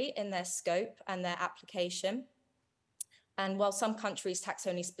vary in their scope and their application. And while some countries tax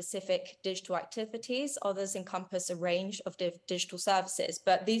only specific digital activities, others encompass a range of digital services.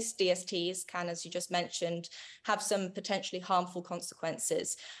 But these DSTs can, as you just mentioned, have some potentially harmful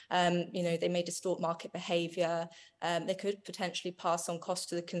consequences. They may distort market behavior. They could potentially pass on costs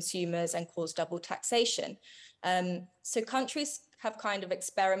to the consumers and cause double taxation. So countries have kind of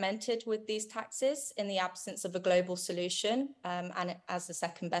experimented with these taxes in the absence of a global solution, and as the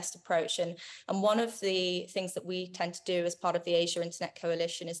second best approach. And one of the things that we tend to do as part of the Asia Internet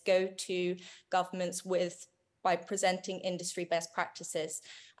Coalition is go to governments by presenting industry best practices.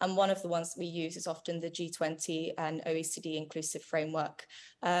 And one of the ones that we use is often the G20 and OECD inclusive framework.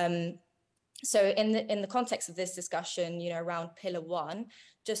 So in the context of this discussion, around Pillar 1,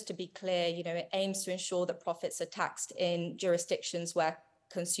 just to be clear, it aims to ensure that profits are taxed in jurisdictions where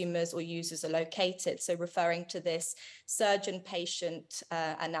consumers or users are located. So referring to this surgeon patient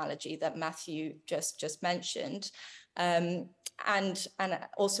analogy that Matthew just mentioned. And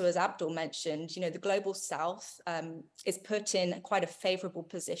also, as Abdul mentioned, the Global South is put in quite a favorable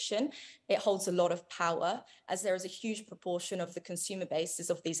position. It holds a lot of power, as there is a huge proportion of the consumer bases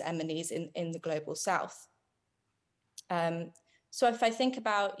of these MNEs in the Global South. So if I think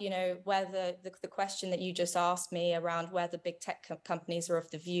about, whether the question that you just asked me around whether big tech companies are of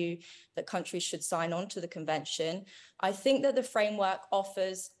the view that countries should sign on to the convention, I think that the framework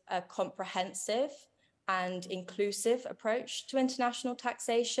offers a comprehensive and inclusive approach to international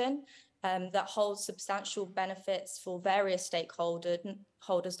taxation that holds substantial benefits for various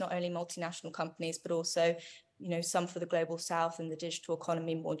stakeholders, not only multinational companies, but also, some for the Global South and the digital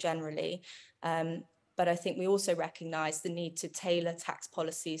economy more generally. But I think we also recognize the need to tailor tax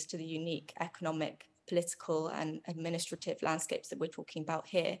policies to the unique economic, political, and administrative landscapes that we're talking about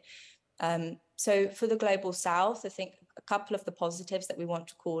here. So for the Global South, I think a couple of the positives that we want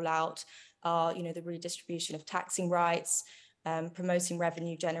to call out are, the redistribution of taxing rights, promoting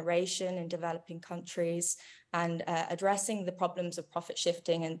revenue generation in developing countries, and addressing the problems of profit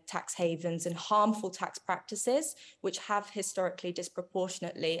shifting and tax havens and harmful tax practices, which have historically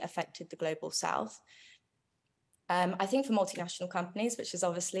disproportionately affected the Global South. I think for multinational companies, which is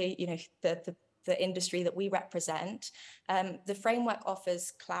obviously, the industry that we represent, the framework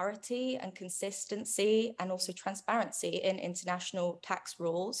offers clarity and consistency and also transparency in international tax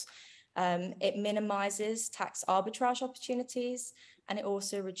rules. It minimizes tax arbitrage opportunities, and it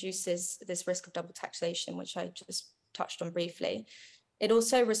also reduces this risk of double taxation, which I just touched on briefly. It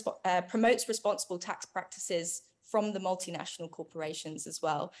also promotes responsible tax practices from the multinational corporations as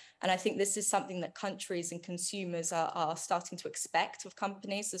well. And I think this is something that countries and consumers are starting to expect of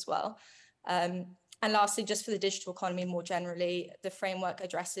companies as well. And lastly, just for the digital economy more generally, the framework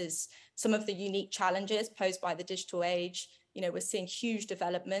addresses some of the unique challenges posed by the digital age. We're seeing huge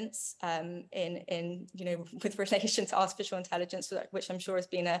developments with relation to artificial intelligence, which I'm sure has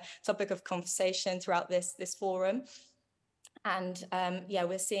been a topic of conversation throughout this forum. And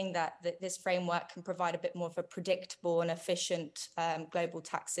we're seeing that this framework can provide a bit more of a predictable and efficient global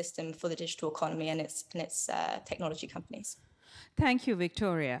tax system for the digital economy and its technology companies. Thank you,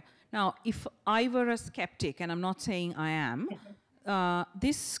 Victoria. Now, if I were a skeptic, and I'm not saying I am,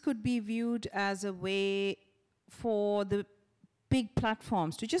 this could be viewed as a way for the big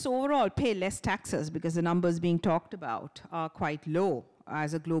platforms to just overall pay less taxes, because the numbers being talked about are quite low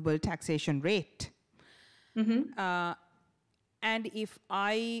as a global taxation rate. Mm-hmm. And if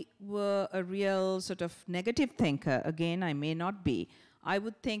I were a real sort of negative thinker, again, I may not be, I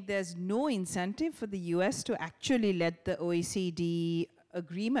would think there's no incentive for the US to actually let the OECD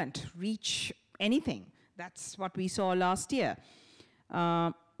agreement reach anything. That's what we saw last year.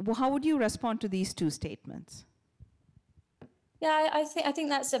 How would you respond to these two statements? Yeah, I think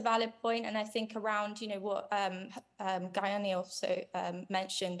that's a valid point, and I think around what Gayani also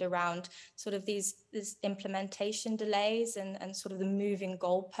mentioned around sort of these implementation delays and sort of the moving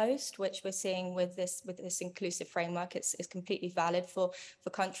goalpost, which we're seeing with this inclusive framework. It's completely valid for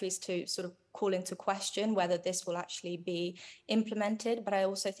countries to sort of call into question whether this will actually be implemented. But I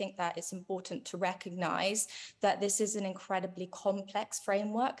also think that it's important to recognize that this is an incredibly complex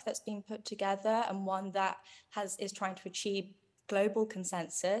framework that's been put together, and one that is trying to achieve global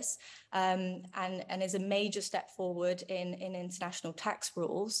consensus and is a major step forward in international tax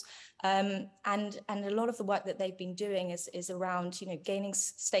rules. And a lot of the work that they've been doing is around gaining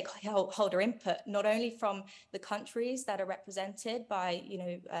stakeholder input, not only from the countries that are represented by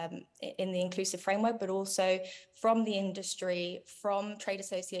in the inclusive framework, but also from the industry, from trade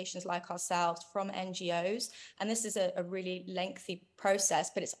associations like ourselves, from NGOs. And this is a really lengthy process,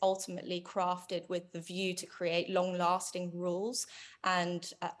 but it's ultimately crafted with the view to create long-lasting rules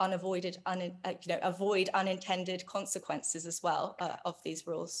and avoid unintended consequences as well of these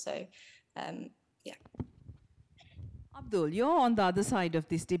rules. So, yeah. Abdul, you're on the other side of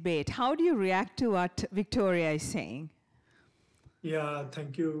this debate. How do you react to what Victoria is saying? Yeah,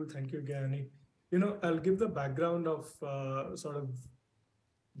 thank you, Gayani. I'll give the background of sort of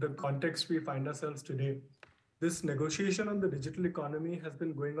the context we find ourselves today. This negotiation on the digital economy has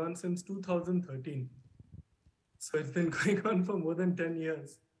been going on since 2013. So it's been going on for more than 10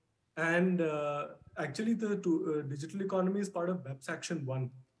 years. And actually, the digital economy is part of BEPS Action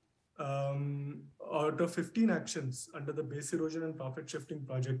 1. Out of 15 actions under the Base Erosion and Profit Shifting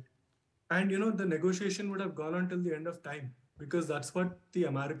Project. And, the negotiation would have gone on till the end of time. because that's what the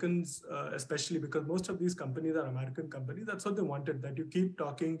Americans, especially because most of these companies are American companies, that's what they wanted, that you keep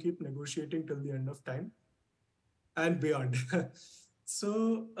talking, keep negotiating till the end of time and beyond.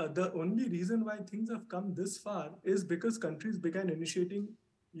 So the only reason why things have come this far is because countries began initiating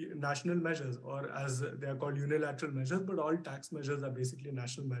national measures, or as they are called unilateral measures, but all tax measures are basically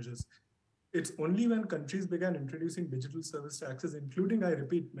national measures. It's only when countries began introducing digital service taxes, including, I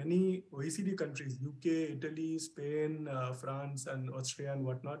repeat, many OECD countries, UK, Italy, Spain, France, and Austria, and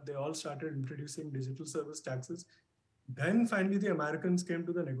whatnot, they all started introducing digital service taxes. Then finally, the Americans came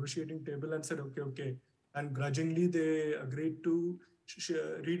to the negotiating table and said, okay. And grudgingly, they agreed to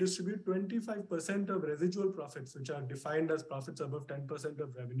redistribute 25% of residual profits, which are defined as profits above 10%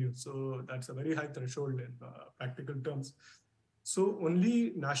 of revenue. So that's a very high threshold in practical terms. So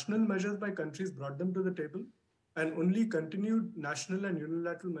only national measures by countries brought them to the table, and only continued national and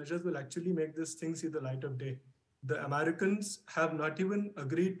unilateral measures will actually make this thing see the light of day. The Americans have not even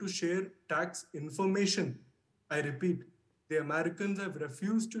agreed to share tax information. I repeat, the Americans have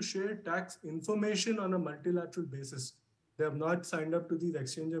refused to share tax information on a multilateral basis. They have not signed up to these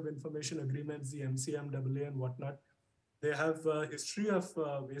exchange of information agreements, the MCMAA and whatnot. They have a history of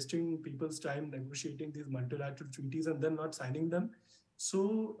wasting people's time negotiating these multilateral treaties and then not signing them.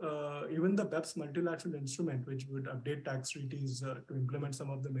 So even the BEPS multilateral instrument, which would update tax treaties to implement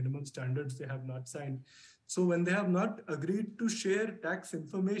some of the minimum standards, they have not signed. So when they have not agreed to share tax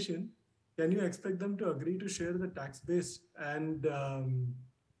information, can you expect them to agree to share the tax base? And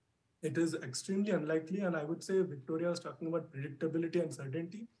it is extremely unlikely. And I would say Victoria was talking about predictability and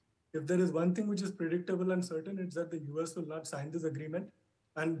certainty. If there is one thing which is predictable and certain, it's that the US will not sign this agreement.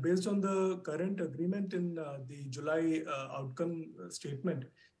 And based on the current agreement in the July outcome statement,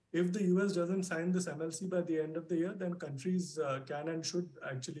 if the US doesn't sign this MLC by the end of the year, then countries can and should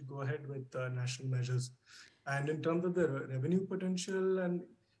actually go ahead with national measures. And in terms of the revenue potential, and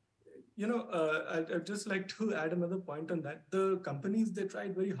I'd just like to add another point on that. The companies, they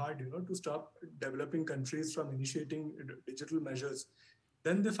tried very hard, to stop developing countries from initiating digital measures.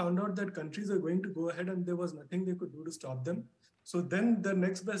 Then they found out that countries are going to go ahead and there was nothing they could do to stop them. So then the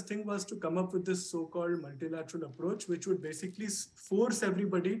next best thing was to come up with this so-called multilateral approach, which would basically force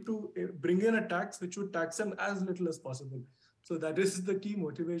everybody to bring in a tax which would tax them as little as possible. So that is the key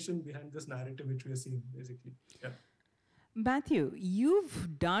motivation behind this narrative, which we are seeing, basically. Yeah. Matthew,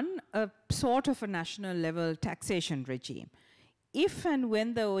 you've done a sort of a national level taxation regime. If and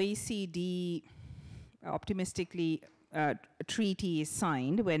when the OECD optimistically treaty is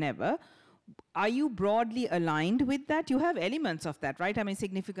signed, whenever, are you broadly aligned with that? You have elements of that, right? I mean,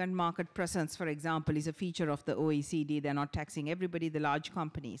 significant market presence, for example, is a feature of the OECD. They're not taxing everybody, the large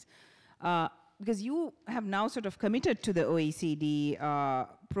companies. Because you have now sort of committed to the OECD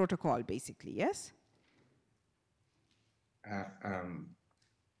protocol, basically, yes?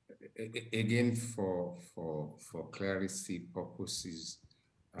 Again, for clarity purposes,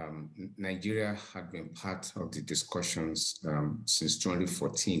 Nigeria had been part of the discussions since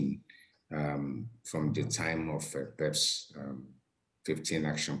 2014, from the time of BEPS 15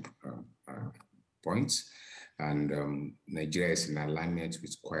 action points. And Nigeria is in alignment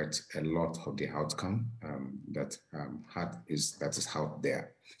with quite a lot of the outcome that is out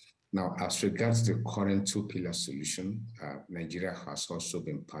there. Now, as regards the current two-pillar solution, Nigeria has also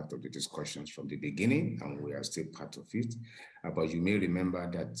been part of the discussions from the beginning, and we are still part of it. But you may remember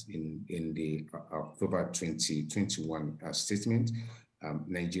that in the October 2021 statement,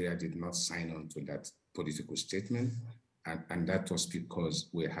 Nigeria did not sign on to that political statement. And that was because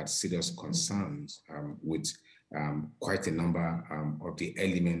we had serious concerns with quite a number of the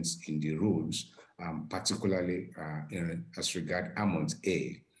elements in the rules, particularly as regard Amount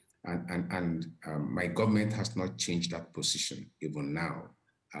A. And my government has not changed that position even now.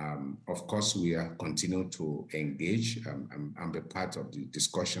 Of course, we are continuing to engage and be part of the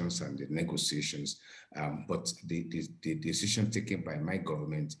discussions and the negotiations, but the decision taken by my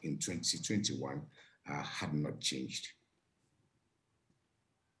government in 2021 had not changed.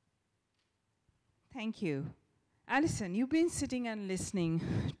 Thank you. Alison, you've been sitting and listening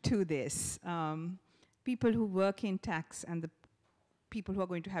to this. People who work in tax and the people who are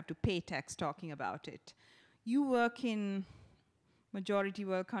going to have to pay tax talking about it. You work in majority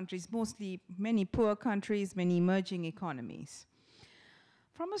world countries, mostly many poor countries, many emerging economies.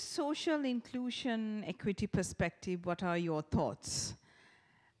 From a social inclusion, equity perspective, what are your thoughts?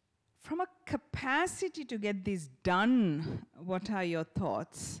 From a capacity to get this done, what are your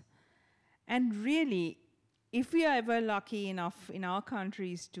thoughts? And really, if we are ever lucky enough in our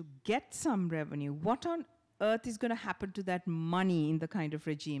countries to get some revenue, what on earth is going to happen to that money in the kind of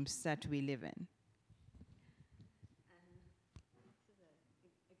regimes that we live in?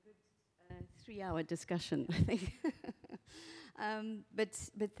 3-hour discussion, I think.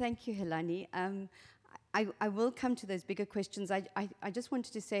 But thank you, Helani. I will come to those bigger questions. I just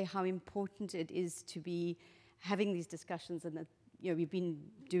wanted to say how important it is to be having these discussions, and that we've been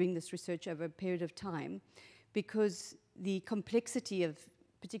doing this research over a period of time, because the complexity of,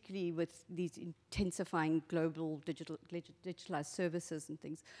 particularly with these intensifying global digitalized services and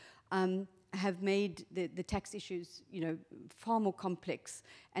things, have made the tax issues, far more complex.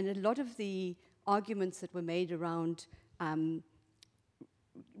 And a lot of the arguments that were made around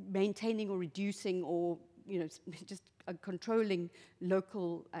maintaining or reducing or, just controlling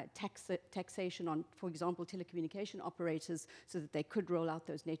local taxation on, for example, telecommunication operators, so that they could roll out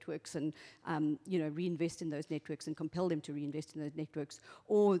those networks and, reinvest in those networks and compel them to reinvest in those networks,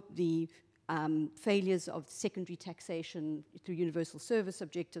 or the failures of secondary taxation through universal service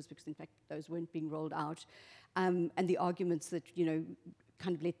objectives, because in fact those weren't being rolled out, and the arguments that,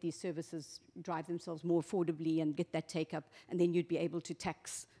 kind of let these services drive themselves more affordably and get that take up, and then you'd be able to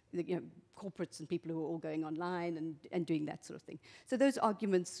tax corporates and people who are all going online and doing that sort of thing. So those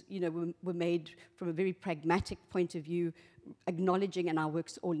arguments, were made from a very pragmatic point of view, acknowledging, and our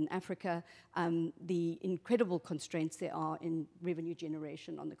work's all in Africa, the incredible constraints there are in revenue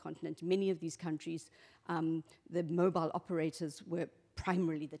generation on the continent. Many of these countries, the mobile operators were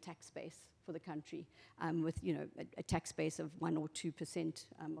primarily the tax base for the country, with a tax base of 1 or 2%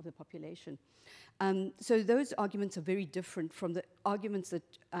 of the population. So those arguments are very different from the arguments that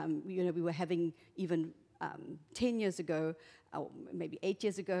we were having even 10 years ago, or maybe 8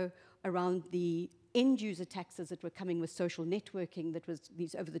 years ago, around the end user taxes that were coming with social networking, that was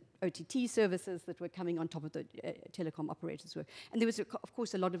these over the OTT services that were coming on top of the telecom operators were. And there was, of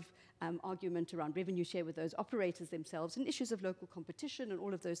course, a lot of argument around revenue share with those operators themselves, and issues of local competition and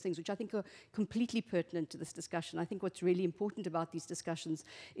all of those things, which I think are completely pertinent to this discussion. I think what's really important about these discussions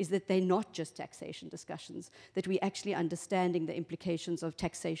is that they're not just taxation discussions, that we're actually understanding the implications of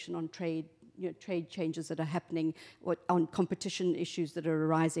taxation on trade, trade changes that are happening, on competition issues that are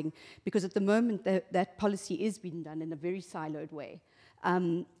arising, because at the moment that policy is being done in a very siloed way,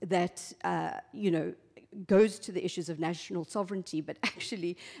 that goes to the issues of national sovereignty, but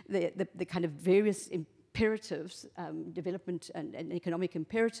actually the kind of various imperatives, development and economic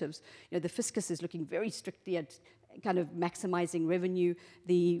imperatives. The fiscus is looking very strictly at kind of maximizing revenue.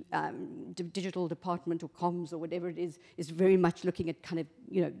 The digital department, or comms, or whatever it is very much looking at kind of,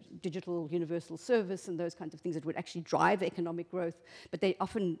 digital universal service and those kinds of things that would actually drive economic growth, but they're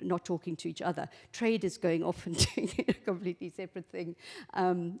often not talking to each other. Trade is going off and doing a completely separate thing,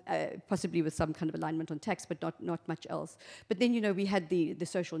 possibly with some kind of alignment on tax, but not much else. But then, we had the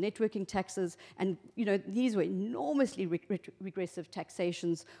social networking taxes, and, these were enormously regressive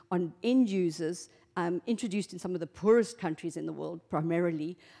taxations on end users, introduced in some of the poorest countries in the world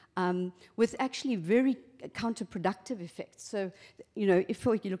primarily, with actually very counterproductive effects. So, if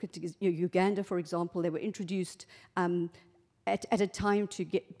you look at Uganda, for example, they were introduced at a time to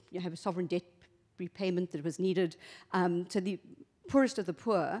have a sovereign debt repayment that was needed. So the poorest of the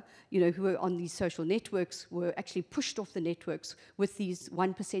poor, who were on these social networks, were actually pushed off the networks with these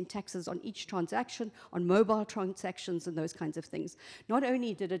 1% taxes on each transaction, on mobile transactions and those kinds of things. Not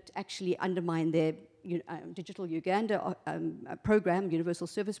only did it actually undermine their Digital Uganda program, Universal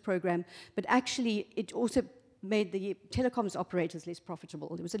Service Program, but actually it also made the telecoms operators less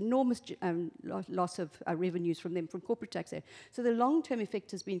profitable. There was enormous loss of revenues from them, from corporate tax. So the long-term effect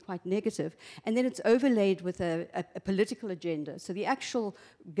has been quite negative. And then it's overlaid with a political agenda. So the actual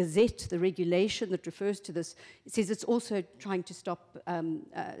gazette, the regulation that refers to this, says it's also trying to stop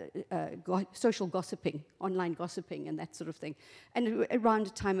social gossiping, online gossiping and that sort of thing. And around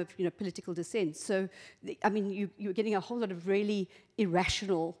a time of political dissent. So, you're getting a whole lot of really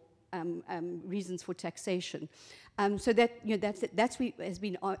irrational reasons for taxation, so that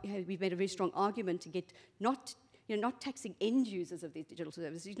we've made a very strong argument to get not taxing end users of these digital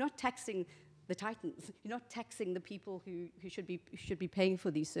services. You're not taxing the titans. You're not taxing the people who should be paying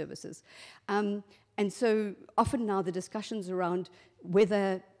for these services. And so often now the discussions around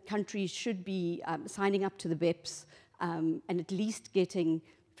whether countries should be signing up to the BEPS and at least getting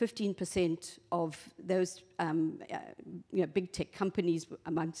 15% of those big tech companies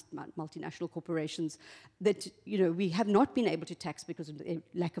amongst multinational corporations that we have not been able to tax because of the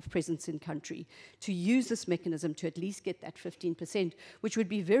lack of presence in country, to use this mechanism to at least get that 15%, which would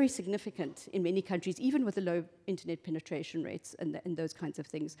be very significant in many countries, even with the low internet penetration rates and those kinds of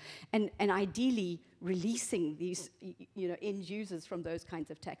things. And ideally releasing these end users from those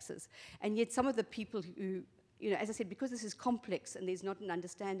kinds of taxes. And yet some of the people who, as I said, because this is complex and there's not an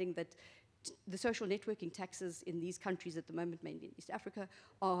understanding that the social networking taxes in these countries at the moment, mainly in East Africa,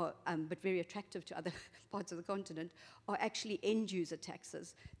 are, but very attractive to other parts of the continent, are actually end-user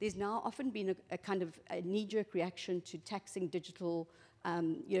taxes. There's now often been a kind of a knee-jerk reaction to taxing digital,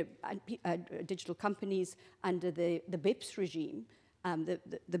 digital companies under the BEPS regime,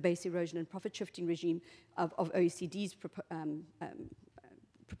 the base erosion and profit shifting regime of OECD's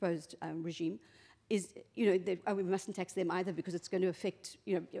proposed regime. Is, we mustn't tax them either because it's going to affect,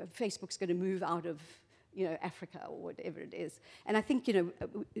 Facebook's going to move out of, Africa or whatever it is. And I think,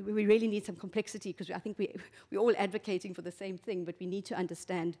 we really need some complexity because I think we're all advocating for the same thing, but we need to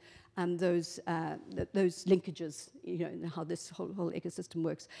understand those linkages, and how this whole ecosystem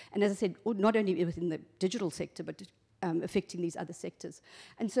works. And as I said, not only within the digital sector, but affecting these other sectors.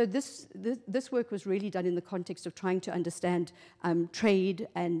 And so this work was really done in the context of trying to understand trade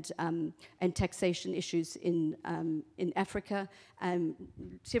and taxation issues in Africa.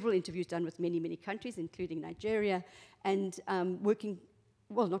 Several interviews done with many countries, including Nigeria, and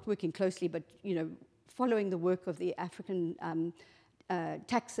not working closely, but following the work of the African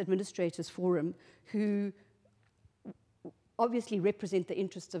Tax Administrators Forum, who obviously represent the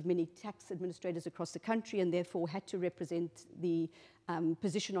interests of many tax administrators across the country and therefore had to represent the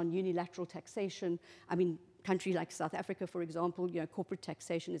position on unilateral taxation. I mean, country like South Africa, for example, corporate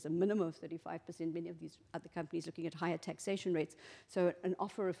taxation is a minimum of 35%. Many of these other companies looking at higher taxation rates. So an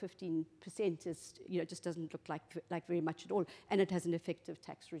offer of 15% is, just doesn't look like very much at all. And it has an effective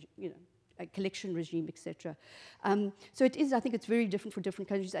tax, a collection regime, etc. So it is, I think it's very different for different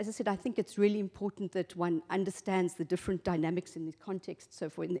countries. As I said, I think it's really important that one understands the different dynamics in this context. So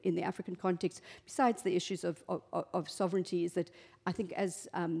for in the African context, besides the issues of sovereignty, is that I think, as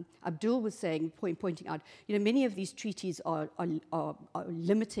Abdul was saying, pointing out, many of these treaties are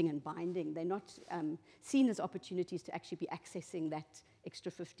limiting and binding. They're not seen as opportunities to actually be accessing that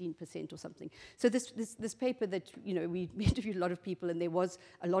extra 15% or something. So this paper that, we interviewed a lot of people, and there was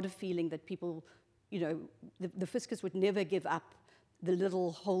a lot of feeling that people, the fiscus would never give up the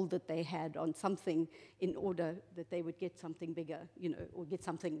little hold that they had on something in order that they would get something bigger, or get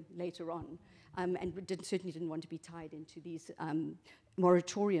something later on. And certainly didn't want to be tied into these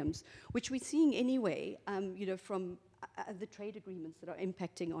moratoriums, which we're seeing anyway, from the trade agreements that are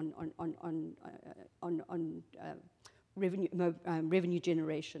impacting on revenue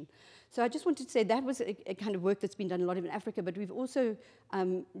generation. So I just wanted to say that was a kind of work that's been done a lot in Africa, but we've also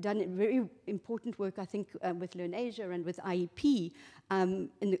done very important work, I think, with Learn Asia and with IEP,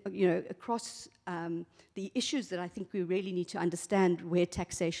 across the issues that I think we really need to understand where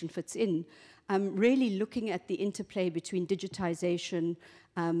taxation fits in. Really looking at the interplay between digitization,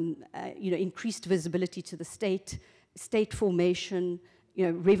 increased visibility to the state formation,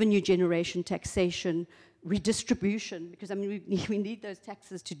 revenue generation, taxation, redistribution, because we need those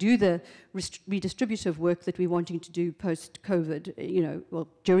taxes to do the redistributive work that we're wanting to do post-COVID,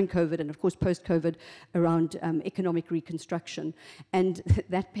 during COVID and of course post-COVID around economic reconstruction. And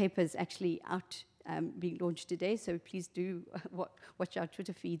that paper is actually out, being launched today, so please do watch our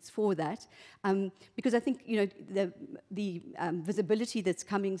Twitter feeds for that. Because I think, the visibility that's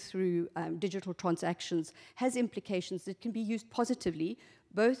coming through digital transactions has implications that can be used positively,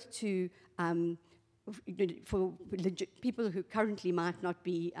 both to for people who currently might not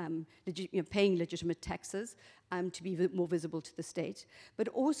be paying legitimate taxes to be more visible to the state, but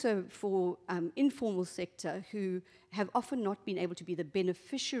also for informal sector who have often not been able to be the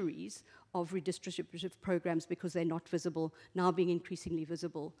beneficiaries of redistributive programs because they're not visible, now being increasingly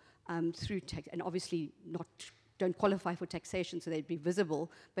visible through tax, and obviously don't qualify for taxation, so they'd be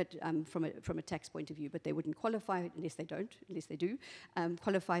visible, but from a tax point of view, but they wouldn't qualify unless they do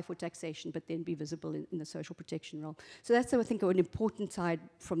qualify for taxation, but then be visible in the social protection realm. So that's, I think, an important side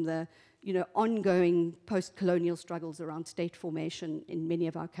from the ongoing post-colonial struggles around state formation in many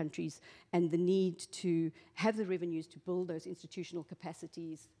of our countries, and the need to have the revenues to build those institutional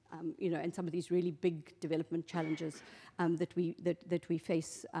capacities, and some of these really big development challenges that we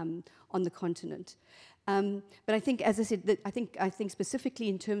face on the continent. But I think, as I said, I think specifically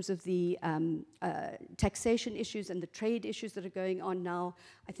in terms of the taxation issues and the trade issues that are going on now,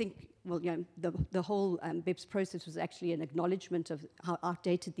 I think, the whole BEPS process was actually an acknowledgement of how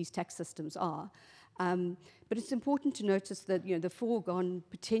outdated these tax systems are. But it's important to notice that the foregone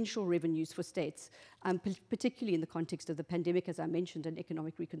potential revenues for states, particularly in the context of the pandemic, as I mentioned, and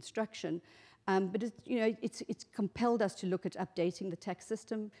economic reconstruction, But it's compelled us to look at updating the tax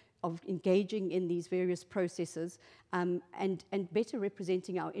system, of engaging in these various processes, and better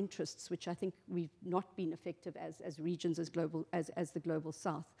representing our interests, which I think we've not been effective as regions, as the global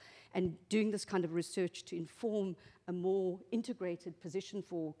South. And doing this kind of research to inform a more integrated position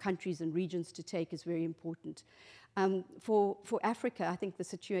for countries and regions to take is very important. For Africa, I think the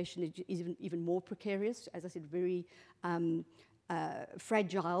situation is even more precarious. As I said, very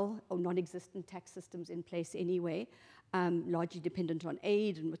fragile or non-existent tax systems in place anyway, largely dependent on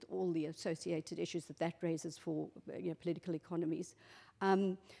aid and with all the associated issues that raises for political economies.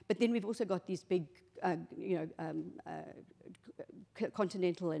 But then we've also got these big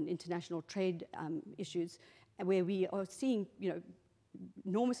continental and international trade issues where we are seeing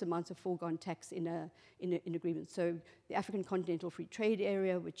enormous amounts of foregone tax in agreements. So the African Continental Free Trade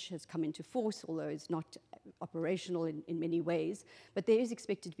Area, which has come into force, although it's not operational in many ways, but there is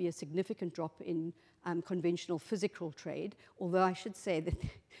expected to be a significant drop in conventional physical trade, although I should say that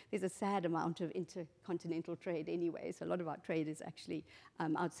there's a sad amount of intercontinental trade anyway, so a lot of our trade is actually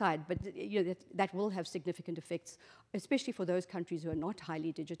outside, but that will have significant effects, especially for those countries who are not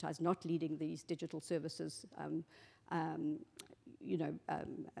highly digitized, not leading these digital services,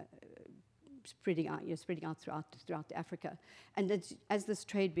 spreading out throughout Africa. And as these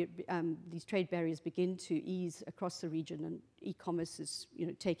trade barriers begin to ease across the region, and e-commerce is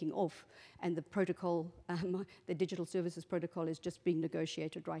taking off, and the protocol, the Digital Services Protocol, is just being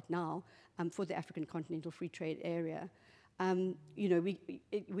negotiated right now for the African Continental Free Trade Area. We're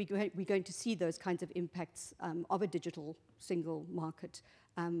going to see those kinds of impacts of a digital single market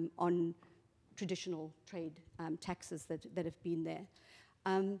on traditional trade taxes that have been there.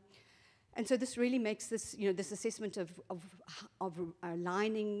 And so this really makes this, this assessment of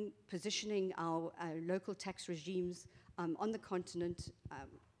aligning, positioning our local tax regimes on the continent,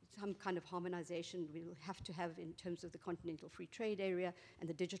 some kind of harmonization we'll have to have in terms of the Continental Free Trade Area and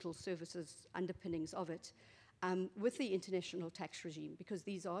the digital services underpinnings of it, with the international tax regime, because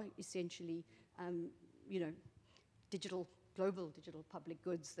these are essentially, global digital public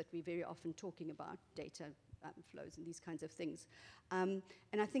goods that we're very often talking about, data flows and these kinds of things. And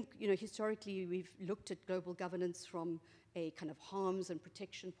I think, historically we've looked at global governance from a kind of harms and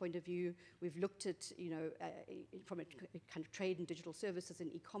protection point of view. We've looked at, from a kind of trade and digital services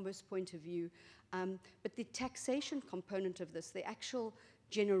and e-commerce point of view. But the taxation component of this, the actual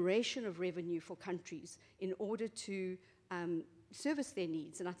generation of revenue for countries in order to service their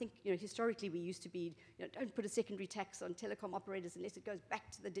needs. And I think, historically we used to be, don't put a secondary tax on telecom operators unless it goes back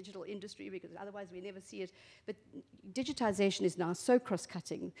to the digital industry, because otherwise we never see it. But digitization is now so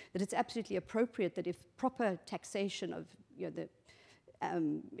cross-cutting that it's absolutely appropriate that if proper taxation of, the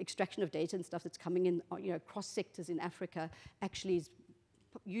extraction of data and stuff that's coming in, across sectors in Africa actually is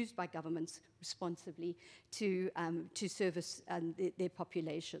used by governments responsibly to service their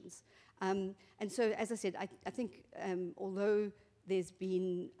populations. And so, as I said, I think although there's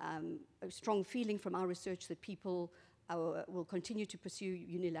been a strong feeling from our research that people will continue to pursue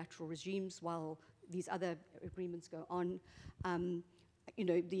unilateral regimes while these other agreements go on,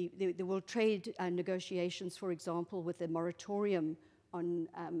 the World Trade negotiations, for example, with a moratorium on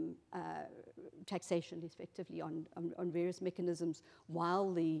taxation, effectively on various mechanisms,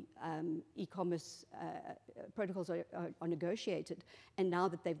 while the e-commerce protocols are negotiated, and now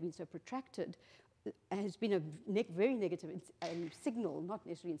that they've been so protracted, has been a very negative signal, not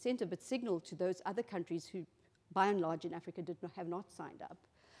necessarily incentive, but signal to those other countries who, by and large in Africa, have not signed up,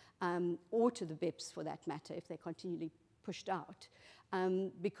 or to the BEPS for that matter, if they're continually pushed out,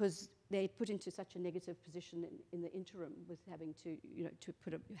 because they're put into such a negative position in the interim with having to,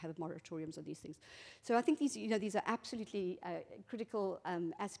 have moratoriums on these things. So I think these are absolutely critical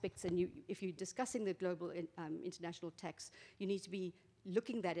aspects, and if you're discussing the global international tax, you need to be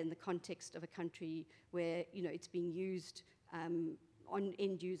looking at that in the context of a country where, it's being used on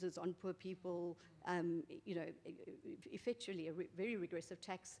end users, on poor people, effectually a very regressive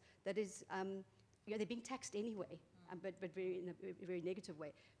tax that is, they're being taxed anyway, but in a very negative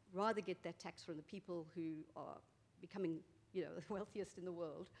way. Rather get that tax from the people who are becoming, the wealthiest in the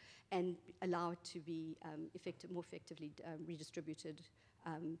world, and allow it to be more effectively redistributed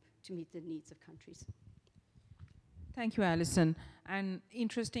to meet the needs of countries. Thank you, Alison. An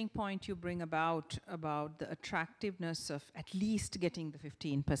interesting point you bring about the attractiveness of at least getting the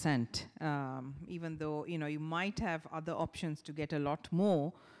 15%, even though, you might have other options to get a lot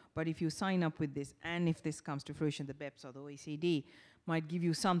more, but if you sign up with this, and if this comes to fruition, the BEPS or the OECD might give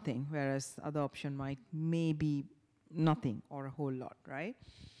you something, whereas the other option might maybe nothing or a whole lot, right?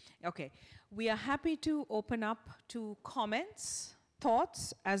 Okay, we are happy to open up to comments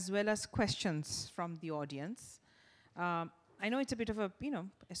thoughts as well as questions from the audience. I know it's a bit of a,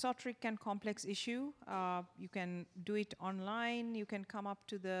 esoteric and complex issue. You can do it online. You can come up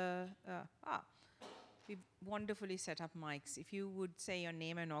to the, we've wonderfully set up mics. If you would say your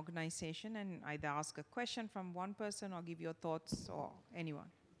name and organization and either ask a question from one person or give your thoughts or anyone.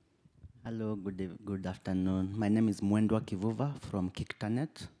 Hello, good afternoon. My name is Mwendwa Kivuva from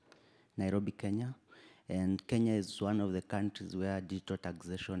Kiktanet, Nairobi, Kenya. And Kenya is one of the countries where digital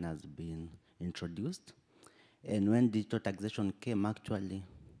taxation has been introduced. And when digital taxation came, actually,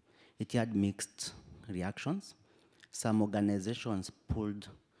 it had mixed reactions. Some organizations pulled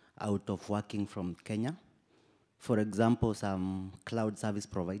out of working from Kenya. For example, some cloud service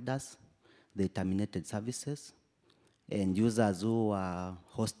providers, they terminated services. And users who were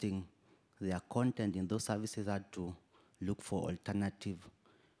hosting their content in those services had to look for alternative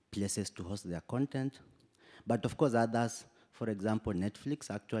places to host their content. But of course, others, for example, Netflix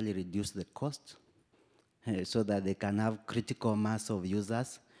actually reduced the cost so that they can have critical mass of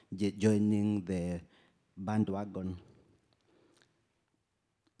users joining the bandwagon.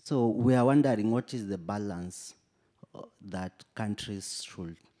 So we are wondering what is the balance that countries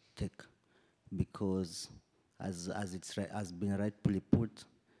should take, because as has been rightfully put,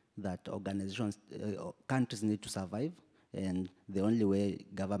 that organizations, countries need to survive, and the only way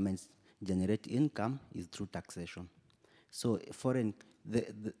governments generate income is through taxation. So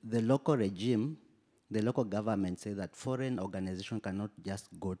the local regime, the local government say that foreign organizations cannot just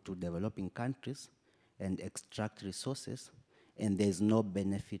go to developing countries and extract resources, and there's no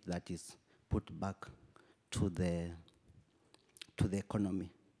benefit that is put back to the economy.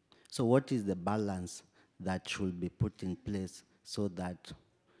 So what is the balance that should be put in place so that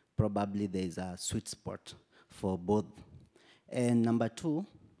probably there is a sweet spot for both? And number two,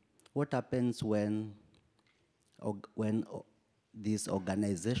 what happens when these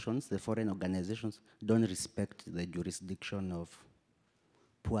organizations, the foreign organizations, don't respect the jurisdiction of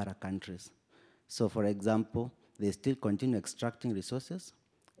poorer countries? So for example, they still continue extracting resources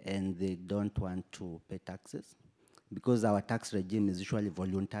and they don't want to pay taxes because our tax regime is usually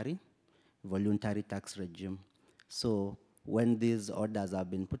voluntary tax regime. So when these orders have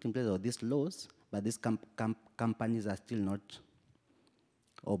been put in place, or these laws, but these companies are still not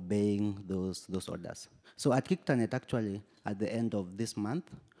obeying those orders. So at Kiktanet, actually, at the end of this month,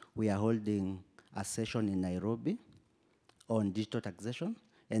 we are holding a session in Nairobi on digital taxation,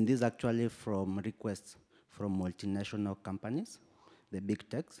 and this is actually from requests from multinational companies, the big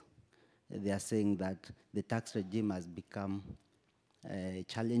techs. They are saying that the tax regime has become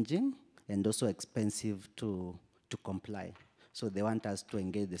challenging and also expensive to comply. So they want us to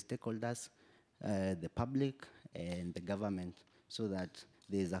engage the stakeholders, the public, and the government, so that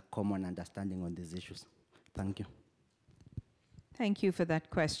there is a common understanding on these issues. Thank you. Thank you for that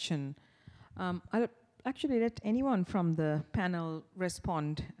question. I'll actually let anyone from the panel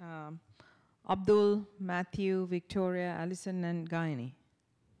respond. Abdul, Matthew, Victoria, Alison, and Gayani.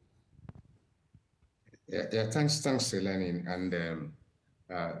 Yeah, thanks, Eleni, and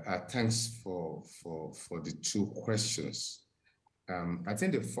thanks for the two questions. I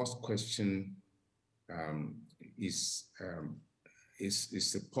think the first question is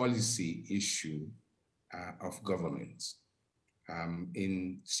a policy issue of government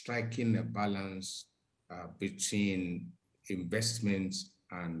in striking a balance between investment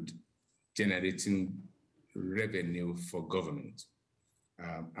and generating revenue for government.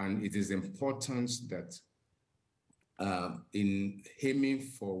 And it is important that in aiming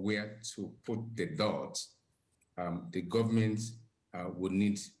for where to put the dot, the government would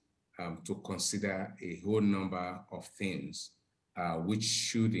need to consider a whole number of things, which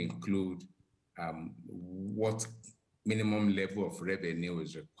should include what minimum level of revenue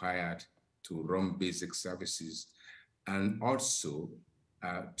is required to run basic services, and also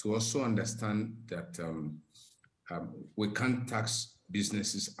to also understand that we can't tax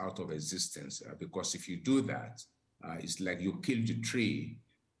businesses out of existence, because if you do that, it's like you killed the tree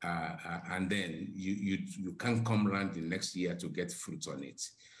and then you can't come around the next year to get fruit on it.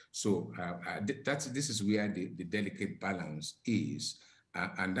 So this is where the delicate balance is,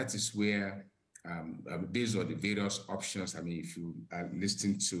 and that is where based on the various options. I mean, if you are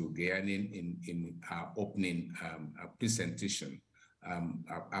listening to Gayani in our opening presentation,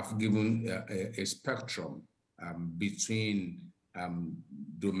 I've given a spectrum between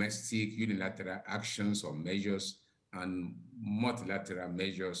domestic unilateral actions or measures and multilateral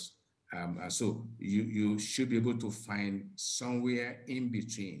measures. So you should be able to find somewhere in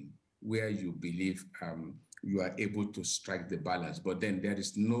between where you believe you are able to strike the balance. But then there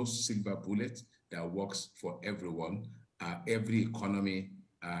is no silver bullet that works for everyone. every economy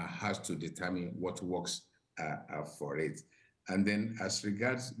has to determine what works for it. And then as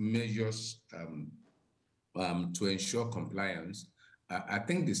regards measures to ensure compliance, I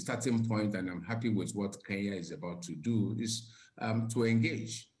think the starting point, and I'm happy with what Kenya is about to do, is to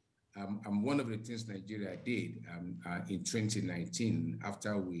engage. And one of the things Nigeria did in 2019,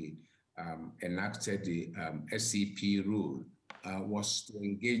 after we enacted the SCP rule, was to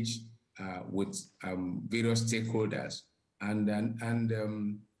engage with various stakeholders, and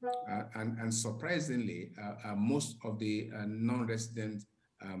surprisingly, most of the non-resident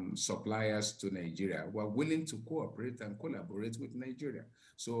suppliers to Nigeria were willing to cooperate and collaborate with Nigeria.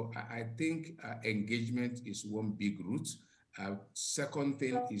 So I think engagement is one big route. Second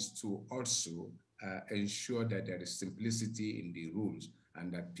thing is to also ensure that there is simplicity in the rules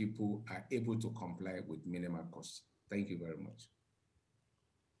and that people are able to comply with minimal costs. Thank you very much.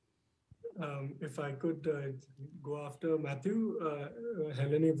 If I could go after Matthew,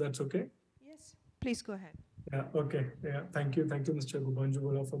 Helen, if that's okay. Yes, please go ahead. Yeah, okay. Yeah, thank you, Mr.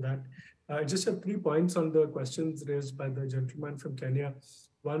 Gubanjugola, for that. I just have 3 points on the questions raised by the gentleman from Kenya.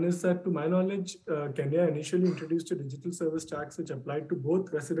 One is that, to my knowledge, Kenya initially introduced a digital service tax which applied to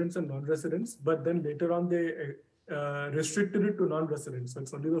both residents and non-residents, but then later on they restricted it to non-residents. So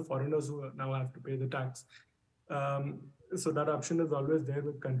it's only the foreigners who now have to pay the tax. So that option is always there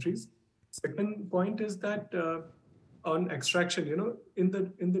with countries. Second point is that on extraction, in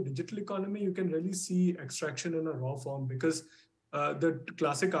the digital economy, you can really see extraction in a raw form, because the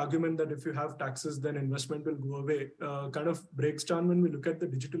classic argument that if you have taxes, then investment will go away kind of breaks down when we look at the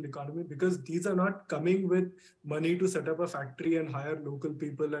digital economy, because these are not coming with money to set up a factory and hire local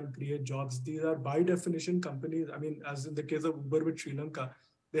people and create jobs. These are by definition companies. I mean, as in the case of Uber with Sri Lanka,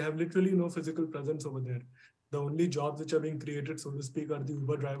 they have literally no physical presence over there. The only jobs which are being created, so to speak, are the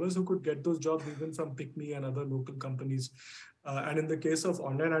Uber drivers who could get those jobs even from PickMe and other local companies. And in the case of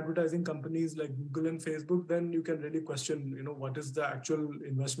online advertising companies like Google and Facebook, then you can really question, what is the actual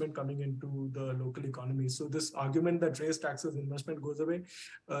investment coming into the local economy. So this argument that raise taxes, investment goes away,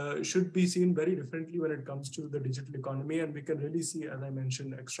 should be seen very differently when it comes to the digital economy. And we can really see, as I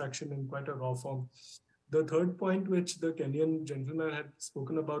mentioned, extraction in quite a raw form. The third point, which the Kenyan gentleman had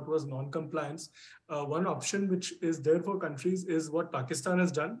spoken about, was non-compliance. One option which is there for countries is what Pakistan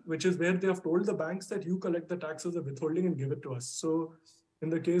has done, which is where they have told the banks that you collect the taxes of withholding and give it to us. So in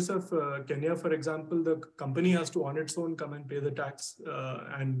the case of Kenya, for example, the company has to on its own come and pay the tax.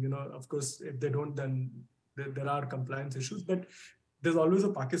 And, of course, if they don't, then there are compliance issues. But there's always a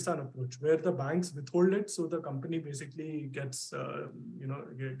Pakistan approach where the banks withhold it, so the company basically gets,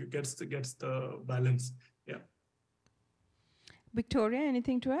 gets the balance. Yeah. Victoria,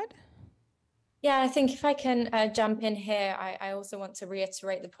 anything to add? Yeah, I think if I can jump in here, I also want to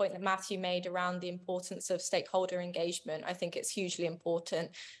reiterate the point that Matthew made around the importance of stakeholder engagement. I think it's hugely important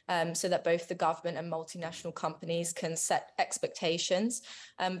so that both the government and multinational companies can set expectations.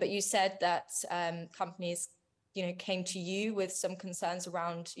 But you said that companies came to you with some concerns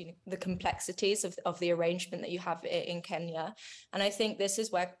around the complexities of the arrangement that you have in Kenya. And I think this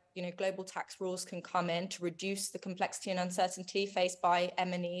is where global tax rules can come in to reduce the complexity and uncertainty faced by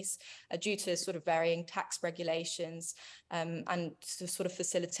MNEs due to sort of varying tax regulations and to sort of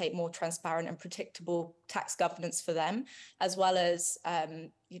facilitate more transparent and predictable tax governance for them, as well as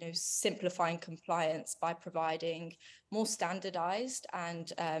simplifying compliance by providing more standardized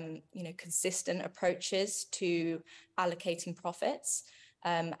and consistent approaches to allocating profits.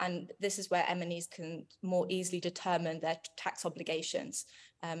 And this is where MNEs can more easily determine their tax obligations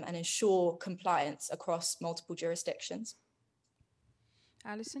and ensure compliance across multiple jurisdictions.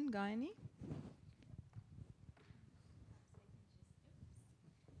 Alison, Gayani?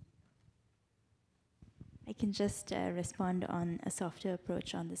 I can just respond on a softer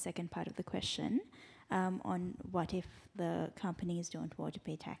approach on the second part of the question, on what if the companies don't want to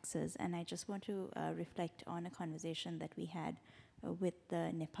pay taxes. And I just want to reflect on a conversation that we had with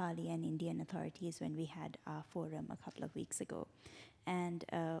the Nepali and Indian authorities when we had our forum a couple of weeks ago. And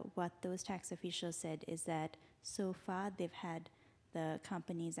what those tax officials said is that so far they've had the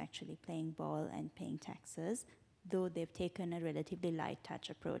companies actually playing ball and paying taxes, though they've taken a relatively light touch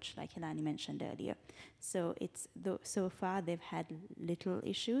approach, like Hilani mentioned earlier. So so far they've had little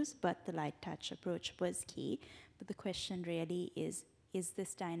issues, but the light touch approach was key. But the question really is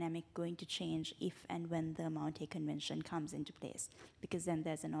this dynamic going to change if and when the Monterrey Convention comes into place? Because then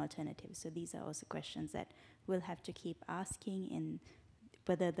there's an alternative. So these are also questions that we'll have to keep asking, in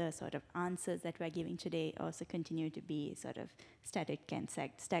whether the sort of answers that we're giving today also continue to be sort of static and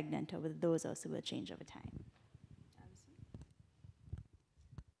stagnant, or whether those also will change over time.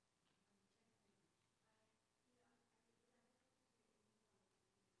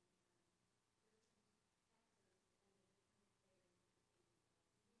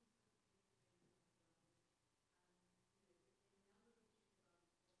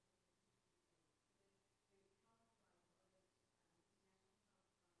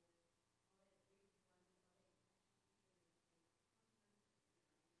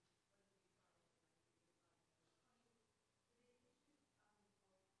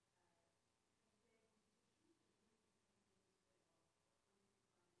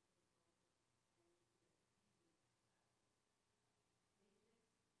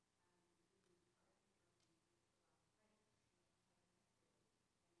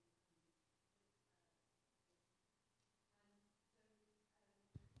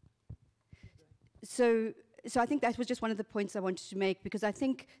 so I think that was just one of the points I wanted to make, because I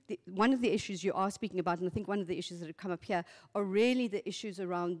think one of the issues you are speaking about, and I think one of the issues that have come up here, are really the issues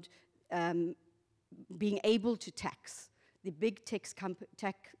around being able to tax the big tech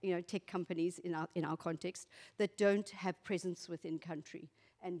companies in our context that don't have presence within country.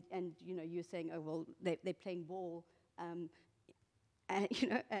 And you're saying, oh, well, they're playing ball.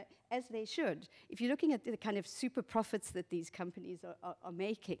 As they should. If you're looking at the kind of super profits that these companies are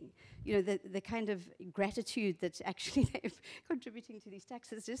making, the kind of gratitude that actually they're contributing to these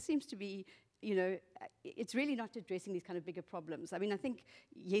taxes just seems to be, it's really not addressing these kind of bigger problems. I mean, I think,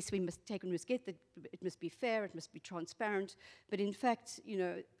 yes, we must take and must get that it must be fair, it must be transparent, but in fact,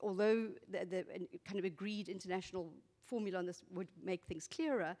 although the kind of agreed international formula on this would make things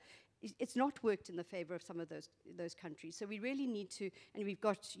clearer, it's not worked in the favor of some of those countries. So we really need to, and we've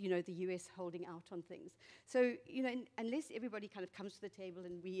got, the US holding out on things. So, unless everybody kind of comes to the table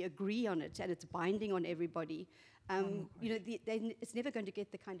and we agree on it and it's binding on everybody, it's never going to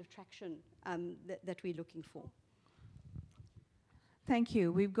get the kind of traction that we're looking for. Thank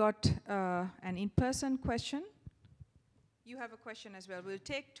you. We've got an in-person question. You have a question as well. We'll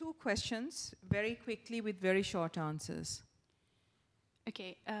take 2 questions very quickly with very short answers.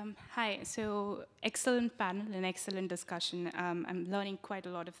 Okay, hi. So excellent panel and excellent discussion. I'm learning quite a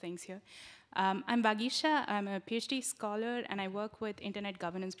lot of things here. I'm Bagisha. I'm a PhD scholar, and I work with Internet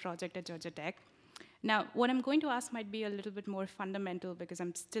Governance Project at Georgia Tech. Now, what I'm going to ask might be a little bit more fundamental because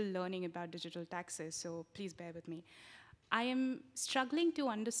I'm still learning about digital taxes, so please bear with me. I am struggling to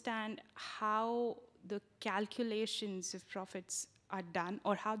understand how the calculations of profits are done,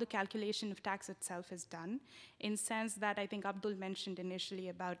 or how the calculation of tax itself is done, in sense that I think Abdul mentioned initially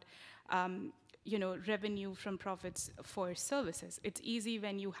about revenue from profits for services. It's easy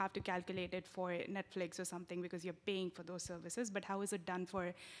when you have to calculate it for Netflix or something because you're paying for those services, but how is it done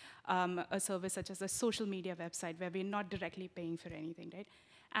for a service such as a social media website where we're not directly paying for anything, right?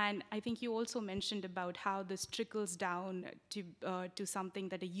 And I think you also mentioned about how this trickles down to something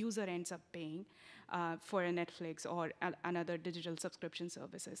that a user ends up paying for a Netflix or another digital subscription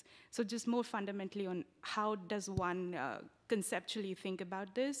services. So just more fundamentally on how does one conceptually think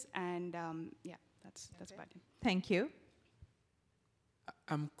about this? And yeah, that's about it. Thank you.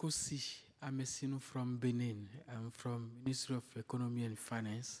 I'm Kosi Amesinu from Benin. I'm from Ministry of Economy and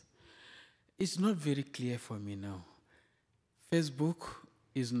Finance. It's not very clear for me now. Facebook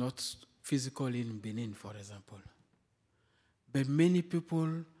is not physical in Benin, for example. But many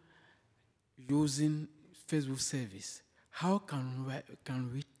people using Facebook service, how can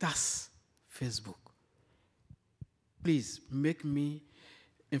we tax Facebook? Please make me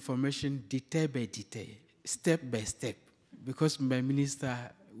information detail by detail, step by step, because my minister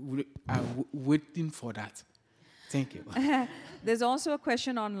are waiting for that. Thank you. There's also a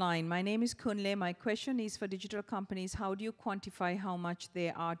question online. My name is Kunle. My question is for digital companies. How do you quantify how much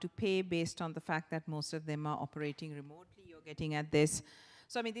they are to pay based on the fact that most of them are operating remotely? You're getting at this.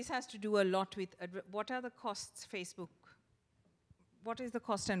 So, I mean, this has to do a lot with what are the costs Facebook, what is the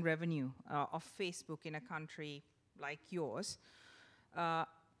cost and revenue of Facebook in a country like yours?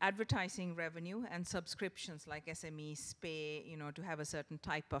 Advertising revenue and subscriptions like SMEs pay, to have a certain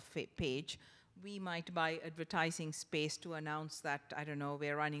type of page. We might buy advertising space to announce that, I don't know,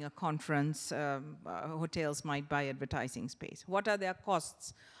 we're running a conference. Hotels might buy advertising space. What are their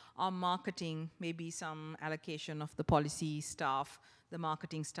costs? Our marketing, maybe some allocation of the policy staff, the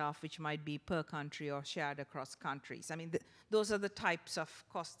marketing staff, which might be per country or shared across countries. I mean, those are the types of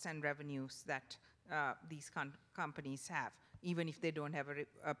costs and revenues that these companies have, even if they don't have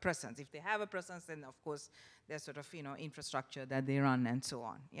a presence. If they have a presence, then of course there's sort of, infrastructure that they run and so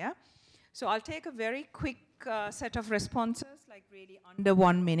on, yeah? So I'll take a very quick set of responses, like really under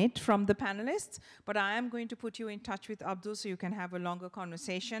 1 minute from the panelists, but I am going to put you in touch with Abdul so you can have a longer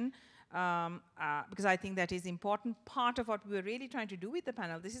conversation, because I think that is important part of what we were really trying to do with the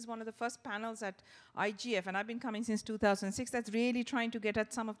panel. This is one of the first panels at IGF, and I've been coming since 2006, that's really trying to get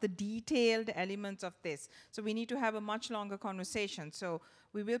at some of the detailed elements of this. So we need to have a much longer conversation, so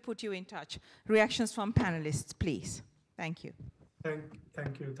we will put you in touch. Reactions from panelists, please. Thank you.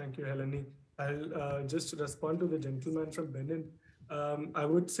 Thank you, Helene. I'll just respond to the gentleman from Benin. I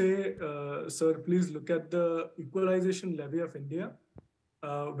would say, sir, please look at the equalization levy of India,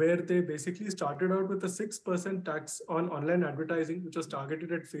 where they basically started out with a 6% tax on online advertising, which was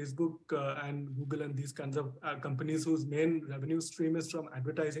targeted at Facebook and Google and these kinds of companies whose main revenue stream is from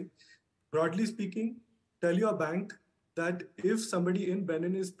advertising. Broadly speaking, tell your bank that if somebody in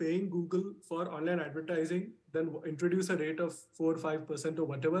Benin is paying Google for online advertising, then introduce a rate of 4 or 5% or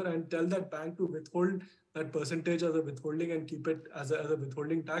whatever, and tell that bank to withhold that percentage as a withholding and keep it as a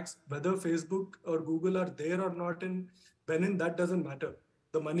withholding tax. Whether Facebook or Google are there or not in Benin, that doesn't matter.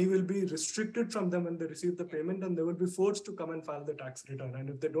 The money will be restricted from them when they receive the payment, and they will be forced to come and file the tax return. And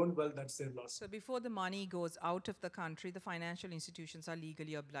if they don't, well, that's their loss. So before the money goes out of the country, the financial institutions are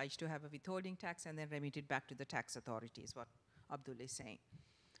legally obliged to have a withholding tax and then remit it back to the tax authorities, what Abdul is saying.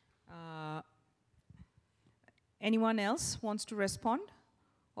 Anyone else wants to respond?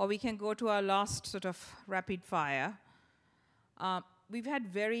 Or we can go to our last sort of rapid fire. We've had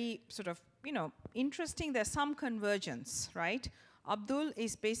very sort of, interesting, there's some convergence, right? Abdul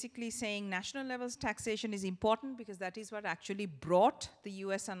is basically saying national levels taxation is important because that is what actually brought the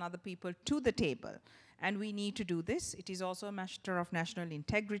US and other people to the table. And we need to do this. It is also a matter of national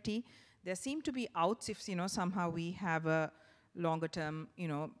integrity. There seem to be outs if, somehow we have a longer term,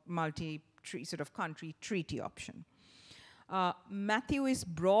 sort of country treaty option. Matthew is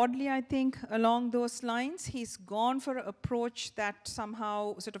broadly, I think, along those lines. He's gone for an approach that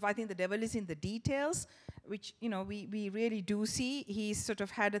somehow, sort of, I think the devil is in the details, which, we really do see. He's sort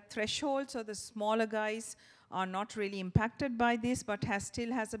of had a threshold, so the smaller guys are not really impacted by this, but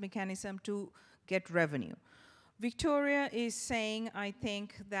still has a mechanism to get revenue. Victoria is saying, I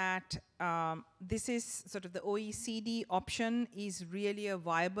think, that this is sort of the OECD option is really a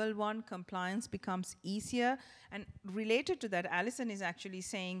viable one. Compliance becomes easier. And related to that, Alison is actually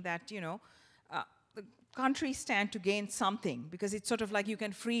saying that, the countries stand to gain something because it's sort of like you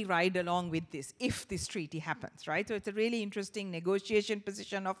can free ride along with this if this treaty happens, right? So it's a really interesting negotiation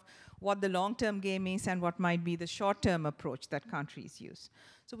position of what the long-term game is and what might be the short-term approach that countries use.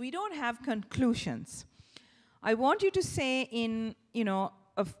 So we don't have conclusions. I want you to say in, a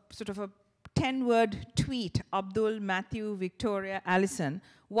sort of a 10-word tweet, Abdul, Matthew, Victoria, Alison,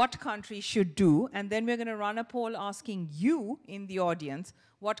 what countries should do, and then we're going to run a poll asking you in the audience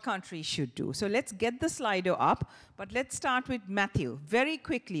what countries should do. So let's get the Slido up, but let's start with Matthew. Very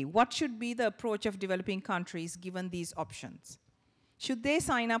quickly, what should be the approach of developing countries given these options? Should they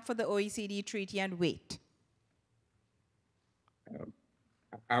sign up for the OECD treaty and wait?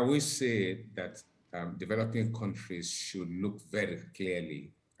 I would say that developing countries should look very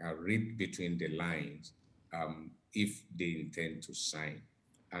clearly, read between the lines if they intend to sign,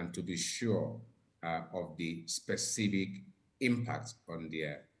 and to be sure of the specific impact on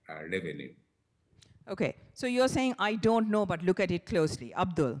their revenue. Okay, so you're saying, I don't know, but look at it closely.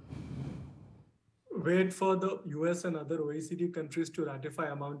 Abdul. Wait for the US and other OECD countries to ratify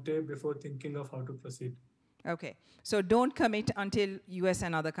Amount A before thinking of how to proceed. Okay, so don't commit until US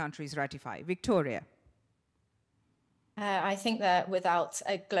and other countries ratify. Victoria. I think that without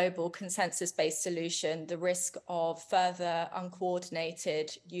a global consensus-based solution, the risk of further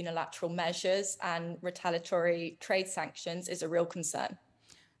uncoordinated unilateral measures and retaliatory trade sanctions is a real concern.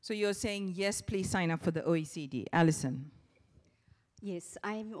 So you're saying, yes, please sign up for the OECD. Alison. Yes,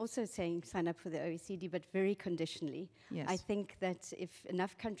 I'm also saying sign up for the OECD, but very conditionally. Yes. I think that if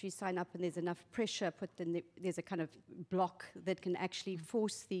enough countries sign up and there's enough pressure put, then there's a kind of block that can actually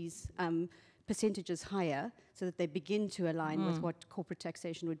force these percentages higher so that they begin to align with what corporate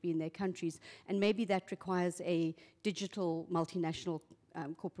taxation would be in their countries. And maybe that requires a digital multinational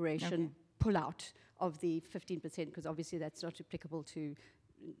corporation pull-out of the 15%, because obviously that's not applicable to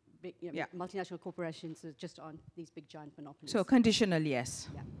big, multinational corporations that just aren't these big giant monopolies. So conditional, yes.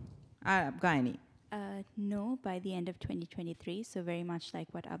 Yeah. Gaini. No, by the end of 2023, so very much like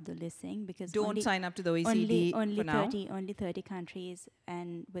what Abdul is saying, because don't sign up to the OECD for now. Only 30 countries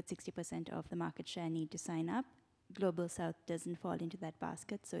and with 60% of the market share need to sign up. Global South doesn't fall into that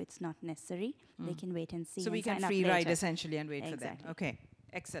basket, so it's not necessary. They can wait and see. So we can sign up free ride later. essentially and wait for them. Okay,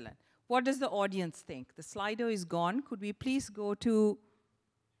 excellent. What does the audience think? The Slido is gone. Could we please go to...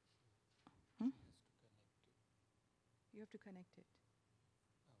 You have to connect it.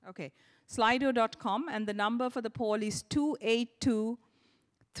 Okay, slido.com, and the number for the poll is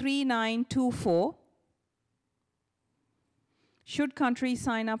 2823924. Should countries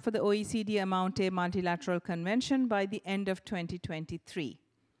sign up for the OECD Amount A multilateral convention by the end of 2023?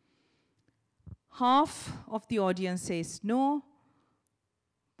 Half of the audience says no.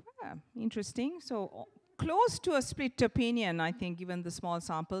 Interesting. So close to a split opinion, I think, given the small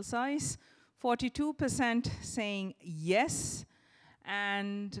sample size. 42% saying yes,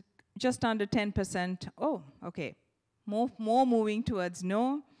 and just under 10%, oh, okay. More moving towards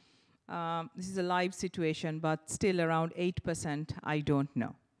no. This is a live situation, but still around 8%, I don't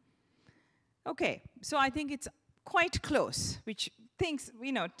know. Okay, so I think it's quite close, which thinks,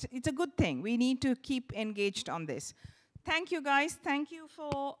 it's a good thing. We need to keep engaged on this. Thank you, guys. Thank you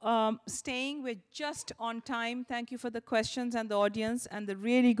for staying. We're just on time. Thank you for the questions and the audience and the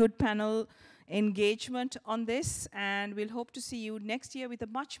really good panel engagement on this. And we'll hope to see you next year with a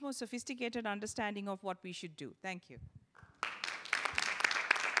much more sophisticated understanding of what we should do. Thank you.